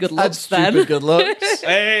stupidly good looks then. Stupid good looks.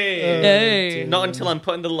 Hey! Not until I'm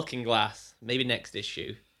put in the looking glass. Maybe next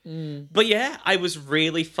issue. But yeah, I was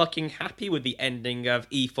really fucking happy with the ending of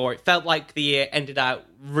E4. It felt like the year ended out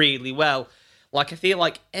really well. Like, I feel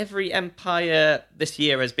like every Empire this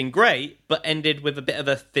year has been great, but ended with a bit of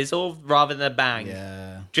a fizzle rather than a bang.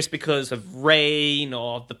 Yeah. Just because of rain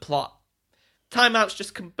or the plot. Timeouts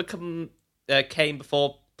just came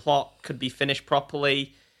before plot could be finished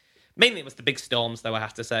properly. Mainly it was the big storms, though, I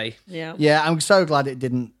have to say. Yeah. Yeah, I'm so glad it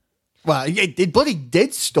didn't... Well, it bloody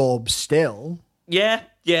did storm still. Yeah,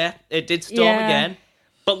 it did storm again.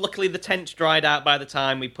 But luckily the tents dried out by the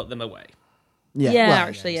time we put them away.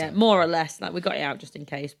 Yeah, more or less. Like, we got it out just in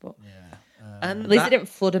case, but... And at least it didn't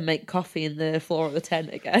flood and make coffee in the floor of the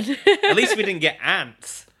tent again. At least we didn't get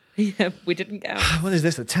ants. Yeah, we didn't get ants. What is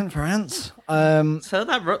this, a tent for ants? So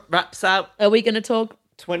that wraps out... Are we going to talk...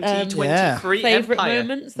 2023 favourite Empire.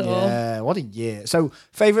 moments? Or? Yeah, what a year. So,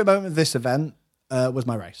 favourite moment of this event was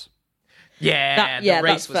my race. The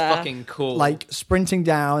race was fucking cool. Like, sprinting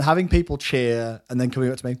down, having people cheer, and then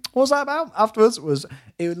coming up to me, what was that about? Afterwards,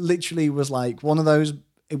 it literally was like one of those...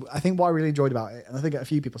 I think what I really enjoyed about it, and I think a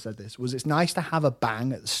few people said this, was it's nice to have a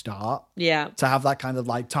bang at the start. Yeah. To have that kind of,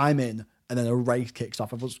 like, time in, and then a race kicks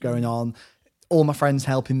off of what's going on. All my friends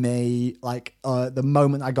helping me, like the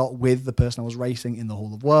moment I got with the person I was racing in the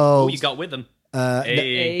Hall of Worlds. Oh, you got with them?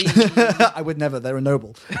 I would never. They're a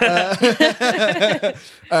noble. But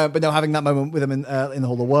no, having that moment with them in the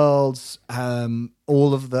Hall of Worlds,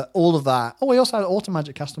 all of that. Oh, we also had Auto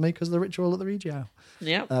Magic cast on me because of the ritual at the Regio.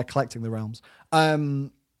 Yeah, collecting the realms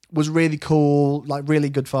was really cool. Like really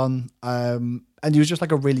good fun. And it was just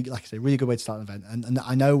like a really, like I say, really good way to start an event. And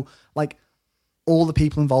I know like all the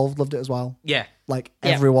people involved loved it as well. Yeah. Like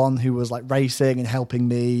everyone who was like racing and helping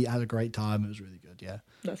me had a great time. It was really good. Yeah.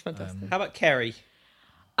 That's fantastic. How about Kerry?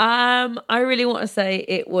 I really want to say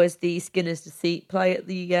it was the Skinner's Deceit play at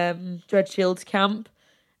the Dread Shields camp.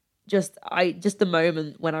 Just the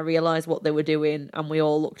moment when I realised what they were doing and we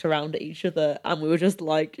all looked around at each other and we were just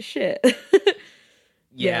like, shit.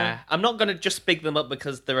 Yeah. I'm not going to just big them up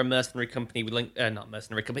because they're a mercenary company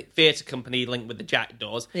theatre company linked with the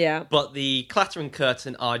Jackdaws. Yeah. But the Clattering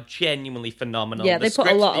Curtain are genuinely phenomenal. Yeah, they put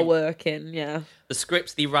a lot of work in, yeah. The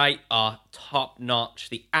scripts they write are top-notch.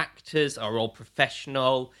 The actors are all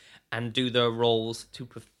professional and do their roles to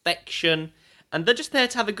perfection. And they're just there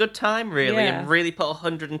to have a good time, really, and really put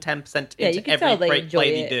 110% into every great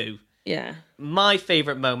play they do. Yeah. My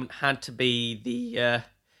favourite moment had to be the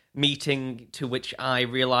meeting to which I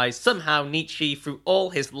realised somehow Nietzsche, through all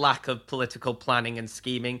his lack of political planning and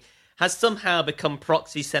scheming, has somehow become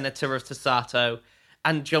proxy senator of Tasato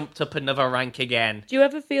and jumped up another rank again. Do you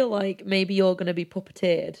ever feel like maybe you're going to be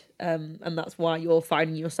puppeteered and that's why you're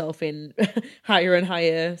finding yourself in higher and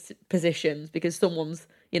higher positions because someone's,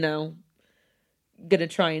 going to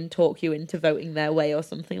try and talk you into voting their way or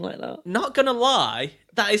something like that? Not gonna lie,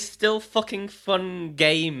 that is still fucking fun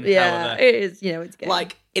game, yeah, however. It is, it's game.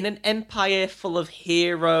 Like, in an empire full of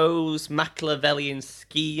heroes, Machiavellian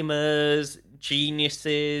schemers,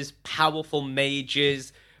 geniuses, powerful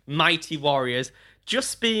mages, mighty warriors,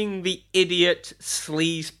 just being the idiot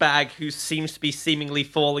sleazebag who seems to be seemingly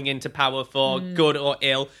falling into power for good or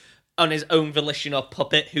ill, on his own volition or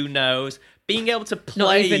puppet, who knows, being able to play...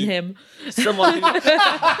 Not even him. Someone who...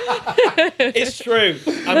 It's true.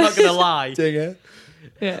 I'm not going to lie. Dang it.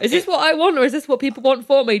 Yeah. Is this what I want or is this what people want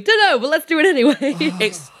for me? Don't know, but let's do it anyway.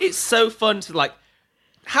 It's so fun to, like,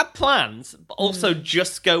 have plans, but also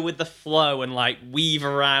just go with the flow and, like, weave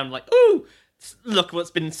around, like, ooh, look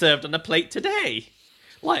what's been served on a plate today.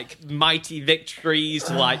 Like, mighty victories,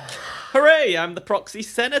 like, hooray, I'm the proxy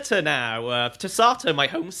senator now. Tasato, my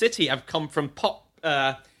home city, I've come from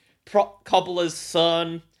Cobbler's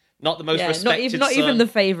son, not the most respected not son. even the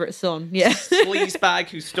favourite son, yeah. Sleazebag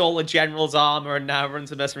who stole a general's armour and now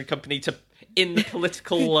runs a mercenary company in the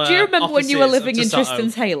political Do you remember when you were living in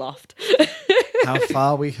Tristan's hayloft? How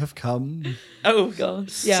far we have come. Oh,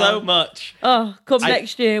 gosh. Yeah. So much. Oh,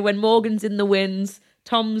 next year when Morgan's in the wins,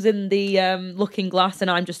 Tom's in the looking glass and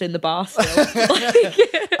I'm just in the bar still.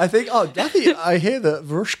 I hear that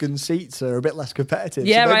Vrushkin seats are a bit less competitive.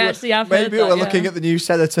 Yeah, so I actually have heard that. Maybe we're looking at the new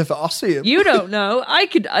senator for Ossium. You don't know. I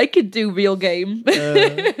could do real game.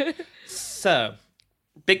 So,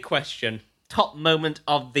 big question. Top moment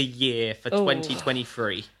of the year for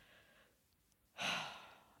 2023.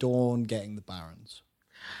 Dawn getting the Barons.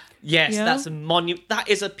 Yes, that's a monument. That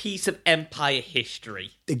is a piece of Empire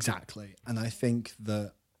history. Exactly. And I think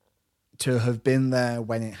that to have been there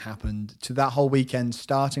when it happened, to that whole weekend,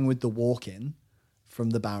 starting with the walk-in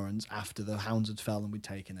from the Barons after the Hounds had fell and we'd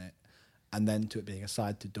taken it, and then to it being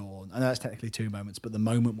assigned to Dawn. I know it's technically 2 moments, but the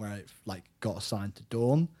moment where it got assigned to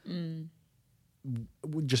Dawn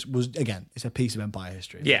just was, again, it's a piece of Empire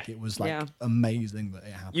history. Yeah. It was amazing that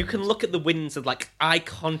it happened. You can look at the wins of I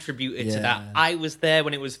contributed to that. I was there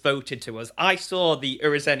when it was voted to us. I saw the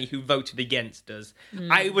Urizeni who voted against us.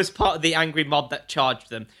 I was part of the angry mob that charged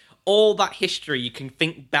them. All that history you can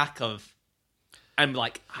think back of. I'm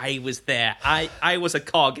like, I was there. I was a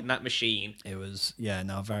cog in that machine. It was,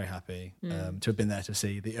 very happy to have been there to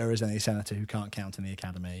see the Urizeni senator who can't count in the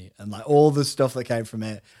academy and all the stuff that came from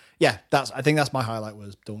it. Yeah, I think that's my highlight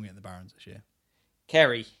was Dawn getting the Barons this year.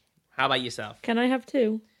 Kerry, how about yourself? Can I have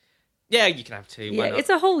 2? Yeah, you can have 2. Why not? It's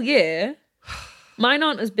a whole year. Mine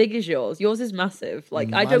aren't as big as yours. Yours is massive. I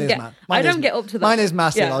don't get up to that. Mine is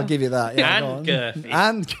massive. Yeah. I'll give you that. Yeah, and girthy.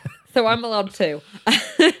 And so I'm allowed 2.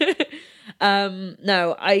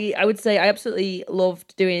 No, I would say I absolutely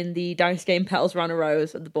loved doing the dice game Petals Round a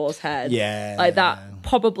Rose at the Boar's Head. Yeah, that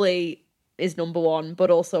probably is number 1.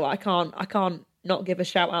 But also I can't not give a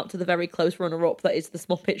shout out to the very close runner-up that is the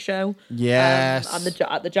Smuppet Show. Yes. And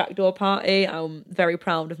at the Jackdaw party. I'm very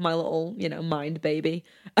proud of my little, mind baby.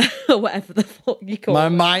 Or whatever the fuck you call it.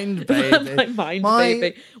 Mind baby. My mind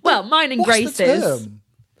baby. Well, mine and Grace's. The term?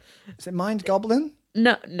 Is it Mind Goblin?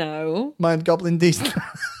 No. Mind Goblin decent.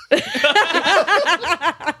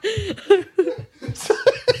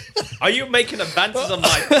 Are you making advances on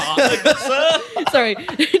my part, sir? Sorry.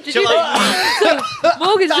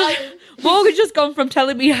 Morgan's just gone from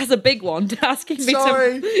telling me he has a big one to asking me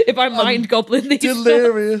if I'm Mind Goblin these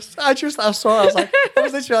delirious. I saw it. I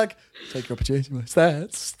was literally like, take your opportunity, miss.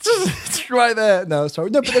 That's right there. No,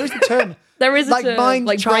 sorry. No, but there is the term. There is like a term,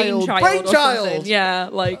 like brainchild. Brainchild. Yeah,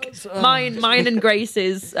 like mine and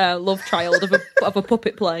Grace's love child of a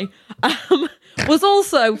puppet play was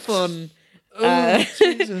also fun.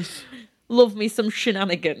 Jesus. Love me some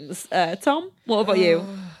shenanigans. Tom, what about you?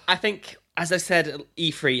 I think, as I said at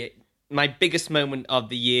E3, my biggest moment of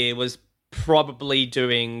the year was probably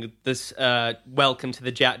doing this Welcome to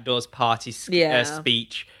the Jackdaws Party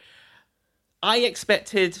speech. I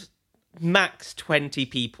expected max 20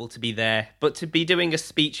 people to be there, but to be doing a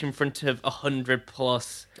speech in front of 100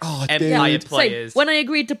 plus Empire players. When I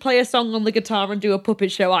agreed to play a song on the guitar and do a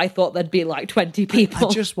puppet show, I thought there'd be like 20 people.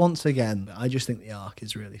 I just think the arc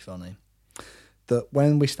is really funny. That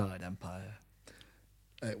when we started Empire,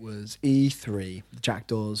 it was E3. The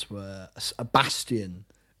Jackdaws were a bastion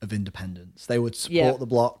of independence. They would support the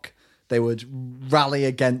block. They would rally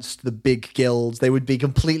against the big guilds. They would be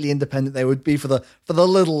completely independent. They would be for the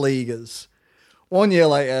little leaguers. 1 year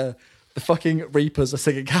later, the fucking Reapers are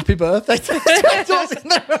singing "Happy Birthday" to the Jackdaws in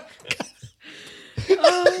their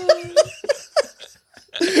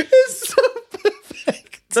It's so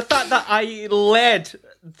perfect. The fact that I led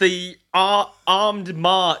the armed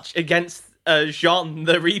march against Jean,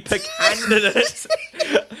 the Reaper candidate,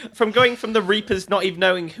 from going from the Reapers not even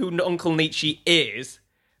knowing who Uncle Nietzsche is,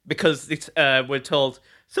 because we're told,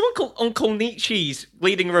 so Uncle Nietzsche's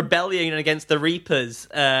leading a rebellion against the Reapers.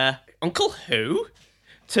 Uncle who?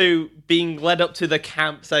 To being led up to the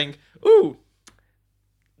camp saying, ooh,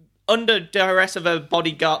 under duress of a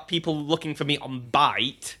bodyguard, people looking for me on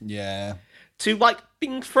bite. Yeah. To, like,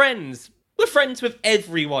 being friends. We're friends with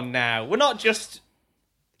everyone now. We're not just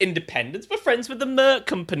independents. We're friends with the merc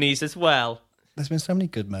companies as well. There's been so many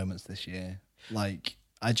good moments this year. Like,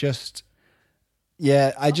 I just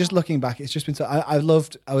looking back, it's just been so. I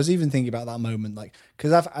was even thinking about that moment, like,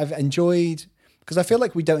 because I've enjoyed, because I feel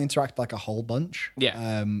like we don't interact like a whole bunch.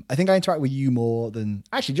 Yeah. I think I interact with you more than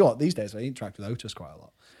actually. Do you know what? These days I interact with Otis quite a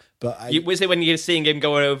lot. But was it when you're seeing him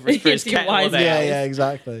going over for his kettle? Yeah,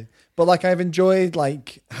 exactly. But like I've enjoyed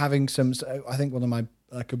like having some. I think one of my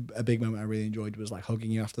like a big moment I really enjoyed was like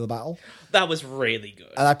hugging you after the battle. That was really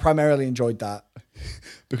good. And I primarily enjoyed that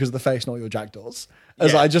because of the face, not your Jackdaws.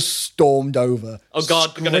 As I just stormed over. Oh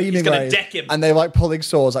God, he's gonna deck him. And they were like pulling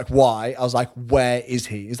swords, like, why? I was like, where is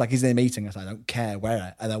he? He's like, he's in a meeting. I said, I don't care,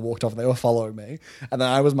 where? And I walked off and they were following me. And then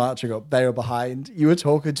I was marching up, they were behind. You were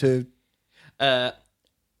talking to a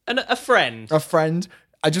friend. A friend.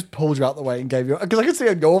 I just pulled you out the way and gave you, because I could see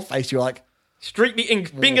on your face, you were like, street meeting,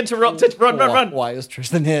 being interrupted, run. Why is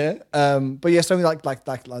Tristan here? But yeah, so many like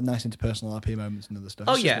nice interpersonal RP moments and other stuff.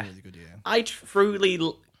 Oh it's yeah. Just a really good year. I truly,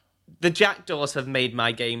 the Jackdaws have made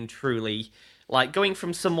my game truly, like, going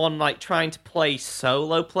from someone like trying to play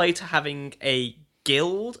solo play to having a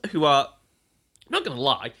guild who are, I'm not gonna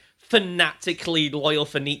lie, fanatically loyal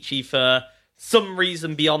for Nietzsche for some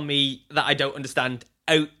reason beyond me that I don't understand,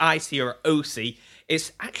 IC or OC.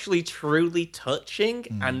 It's actually truly touching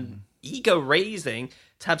and ego-raising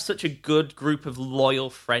to have such a good group of loyal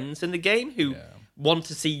friends in the game who want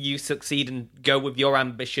to see you succeed and go with your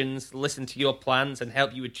ambitions, listen to your plans, and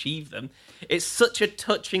help you achieve them. It's such a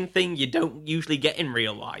touching thing you don't usually get in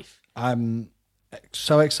real life. I'm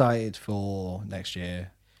so excited for next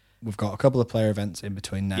year. We've got a couple of player events in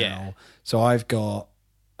between now. Yeah. So I've got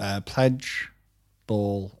Pledge,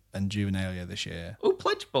 Ball, and Juvenalia this year. Oh,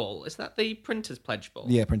 Pledge Ball. Is that the Printers Pledge Ball?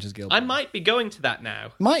 Yeah, Printers Guild. I might be going to that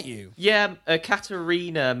now. Might you? Yeah,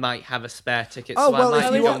 Katarina might have a spare ticket. Oh, so well, I if might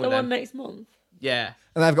you be Is going that the with one them. next month? Yeah.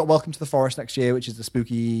 And I've got Welcome to the Forest next year, which is the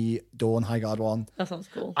spooky Dawn Highguard one. That sounds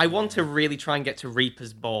cool. I want to really try and get to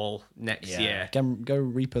Reaper's Ball next year. Go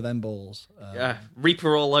Reaper them balls.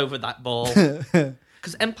 Reaper all over that ball.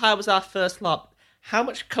 Because Empire was our first lot. How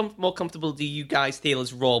much more comfortable do you guys feel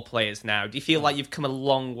as role players now? Do you feel like you've come a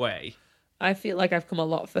long way? I feel like I've come a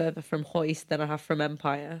lot further from Hoist than I have from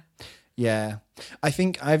Empire. Yeah. I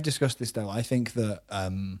think I've discussed this though. I think that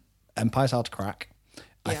Empire's hard to crack.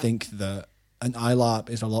 I think that an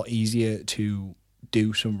ILARP is a lot easier to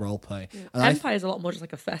do some role play. Yeah. And Empire's a lot more just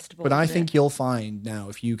like a festival. But I isn't think it? you'll find now,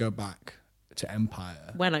 if you go back to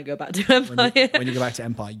Empire, when I go back to Empire, when you go back to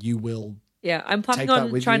Empire, you will. Yeah, I'm planning Take that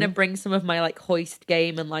on with trying you. to bring some of my like Hoist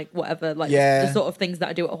game and like whatever, like Yeah. the sort of things that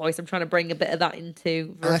I do at Hoist. I'm trying to bring a bit of that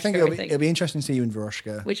into Verushka, And I think it'll be interesting to see you in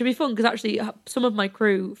Verushka. which would be fun because actually some of my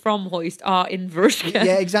crew from Hoist are in Verushka.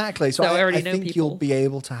 Yeah, exactly. So So I already I know think people. you'll be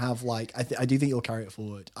able to have like I do think you'll carry it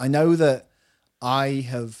forward. I know that I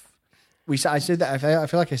have. I said that I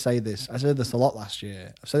feel like I said this a lot last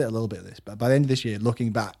year. I've said it a little bit of this, but by the end of this year,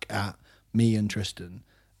 looking back at me and Tristan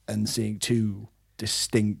and seeing two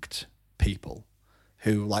distinct people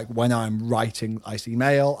who, like, when I'm writing Icy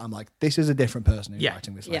Mail, I'm like, this is a different person who's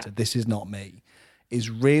writing this letter. This is not me, is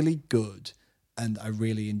really good. And I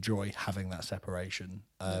really enjoy having that separation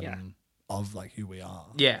of, like, who we are.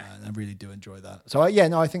 Yeah. And I really do enjoy that. So, I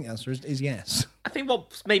think the answer is yes. I think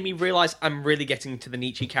what's made me realise I'm really getting to the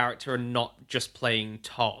Nietzsche character and not just playing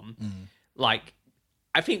Tom. Like,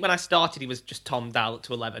 I think when I started, he was just Tom dialed up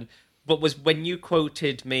to 11. But was when you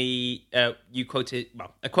quoted me, a quote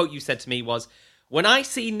you said to me was, when I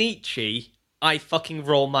see Nietzsche, I fucking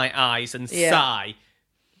roll my eyes and sigh.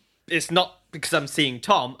 It's not because I'm seeing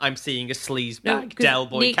Tom, I'm seeing a sleazebag Del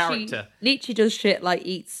Boy character. Nietzsche does shit like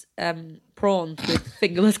eats prawns with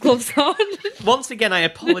fingerless gloves on. Once again, I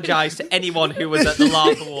apologise to anyone who was at the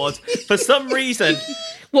Laugh Awards. For some reason...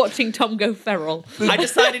 Watching Tom go feral. I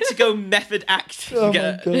decided to go method acting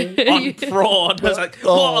on prawn. I was like,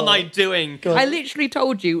 what am I doing? God. I literally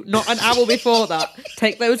told you, not an hour before that,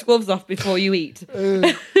 take those gloves off before you eat.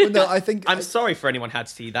 No, I think... I'm sorry for anyone who had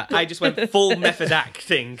to see that. I just went full method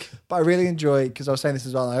acting. But I really enjoy, because I was saying this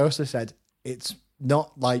as well, I also said, it's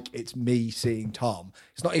not like it's me seeing Tom.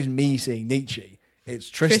 It's not even me seeing Nietzsche. It's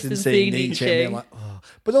Tristan seeing Nietzsche and being like, oh.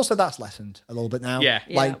 But also that's lessened a little bit now. Yeah.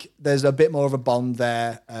 Like, there's a bit more of a bond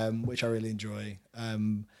there, which I really enjoy.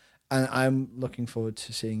 And I'm looking forward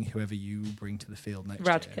to seeing whoever you bring to the field next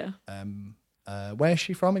Radka. year. Where's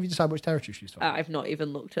she from? Have you decided which territory she's from? I've not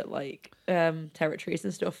even looked at, like, territories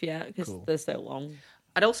and stuff yet, because they're so long.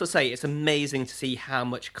 I'd also say it's amazing to see how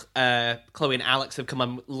much Chloe and Alex have come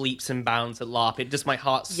on leaps and bounds at LARP. It does my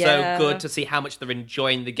heart so good to see how much they're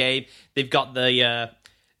enjoying the game. They've got the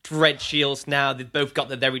Dread Shields now. They've both got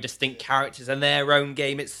their very distinct characters and their own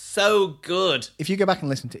game. It's so good. If you go back and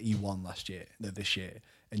listen to E1 this year,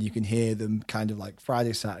 and you can hear them kind of like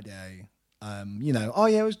Friday, Saturday,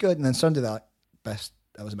 it was good. And then Sunday, they're like, best,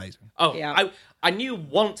 that was amazing. Oh, yeah. I knew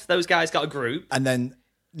once those guys got a group. And then...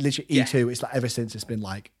 literally E2, it's like ever since it's been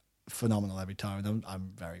like phenomenal every time. And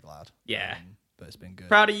I'm very glad. Yeah. But it's been good.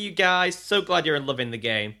 Proud of you guys. So glad you're loving the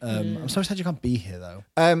game. I'm so sad you can't be here though.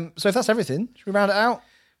 So if that's everything, should we round it out?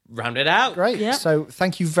 Round it out. Great. Yeah. So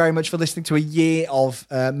thank you very much for listening to a year of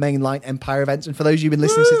mainline Empire events. And for those of you who've been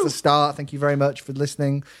listening since the start, thank you very much for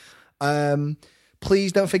listening.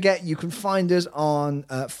 Please don't forget, you can find us on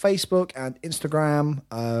Facebook and Instagram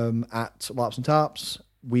at LARPs and Tarps.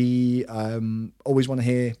 We always want to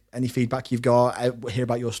hear any feedback you've got, hear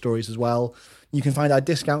about your stories as well. You can find our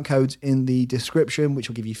discount codes in the description, which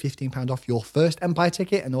will give you £15 off your first Empire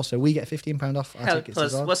ticket, and also we get £15 off our tickets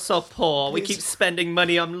as well. We're so poor. Please. We keep spending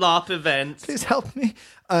money on LARP events. Please help me.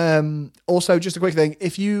 Also, just a quick thing.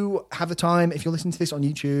 If you have the time, if you're listening to this on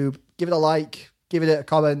YouTube, give it a like, give it a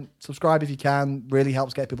comment, subscribe if you can. Really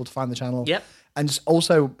helps get people to find the channel. Yep. And just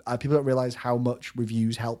also, people don't realize how much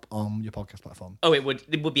reviews help on your podcast platform. Oh, it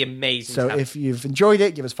would be amazing. So if you've enjoyed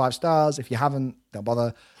it, give us 5 stars. If you haven't, don't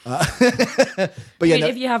bother. But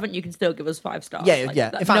if you haven't, you can still give us 5 stars. Yeah.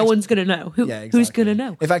 In fact, no one's going to know. Who's going to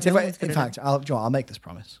know? In fact, I'll make this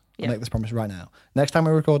promise. I'll make this promise right now. Next time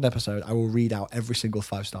we record an episode, I will read out every single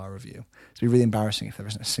 5-star review. It's be really embarrassing if there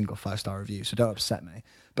isn't a single 5-star review. So don't upset me.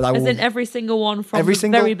 But I will. As in every single one from the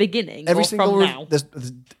very beginning, or from now.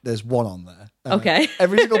 There's one on there. Okay.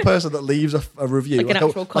 Every single person that leaves a review, like an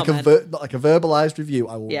actual comment, like a verbalized review,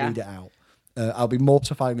 I will read it out. I'll be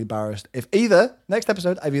mortifyingly embarrassed if either next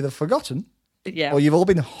episode I've either forgotten, or you've all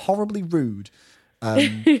been horribly rude.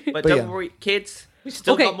 But don't worry, kids. We've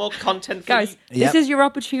still got more content for guys. you. This is your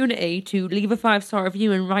opportunity to leave a 5-star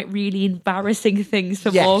review and write really embarrassing things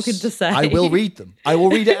for Morgan to say. I will read them. I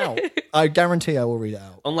will read it out. I guarantee I will read it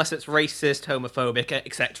out. Unless it's racist, homophobic,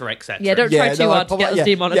 etc., etc. Yeah, don't try too hard to get us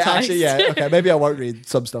demonetized. Okay, maybe I won't read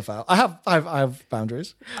some stuff out. I have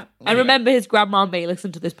boundaries. And remember, his grandma may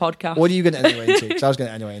listen to this podcast. What are you going to anyway into? Because I was going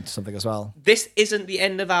to anyway into something as well. This isn't the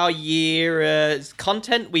end of our year's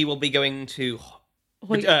content. We will be going to...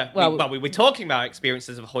 we're talking about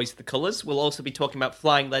experiences of Hoist the Colours. We'll also be talking about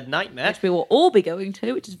Flying Lead Nightmare. Which we will all be going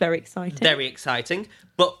to, which is very exciting. Very exciting.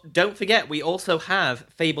 But don't forget, we also have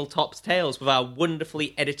Fable Tops Tales with our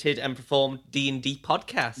wonderfully edited and performed D&D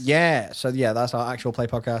podcast. Yeah, so that's our actual play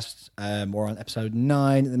podcast. We're on episode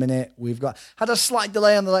 9 at the minute. We've had a slight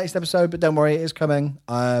delay on the latest episode, but don't worry, it is coming.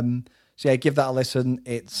 Give that a listen.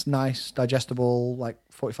 It's nice, digestible, like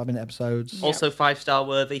 45-minute episodes. Yep. Also 5-star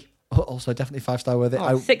worthy. Also, definitely 5-star worthy.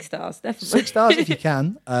 6 stars, definitely. 6 stars if you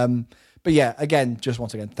can. But yeah,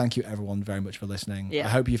 once again, thank you everyone very much for listening. Yeah. I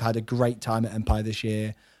hope you've had a great time at Empire this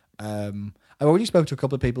year. I I've already spoken to a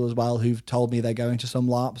couple of people as well who've told me they're going to some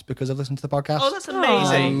LARPs because I've listened to the podcast. Oh, that's amazing.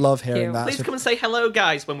 I love hearing that. Please come and say hello,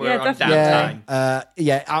 guys, when we're on definitely.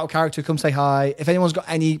 downtime. Out of character, come say hi. If anyone's got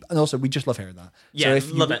any, and also we just love hearing that. Yeah,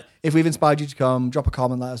 so love it. If we've inspired you to come, drop a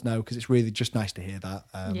comment, let us know, because it's really just nice to hear that.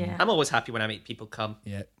 I'm always happy when I make people come.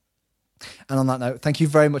 Yeah. And on that note, thank you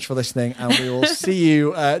very much for listening, and we will see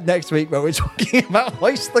you next week where we're talking about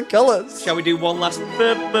Hoist the Colours. Shall we do one last...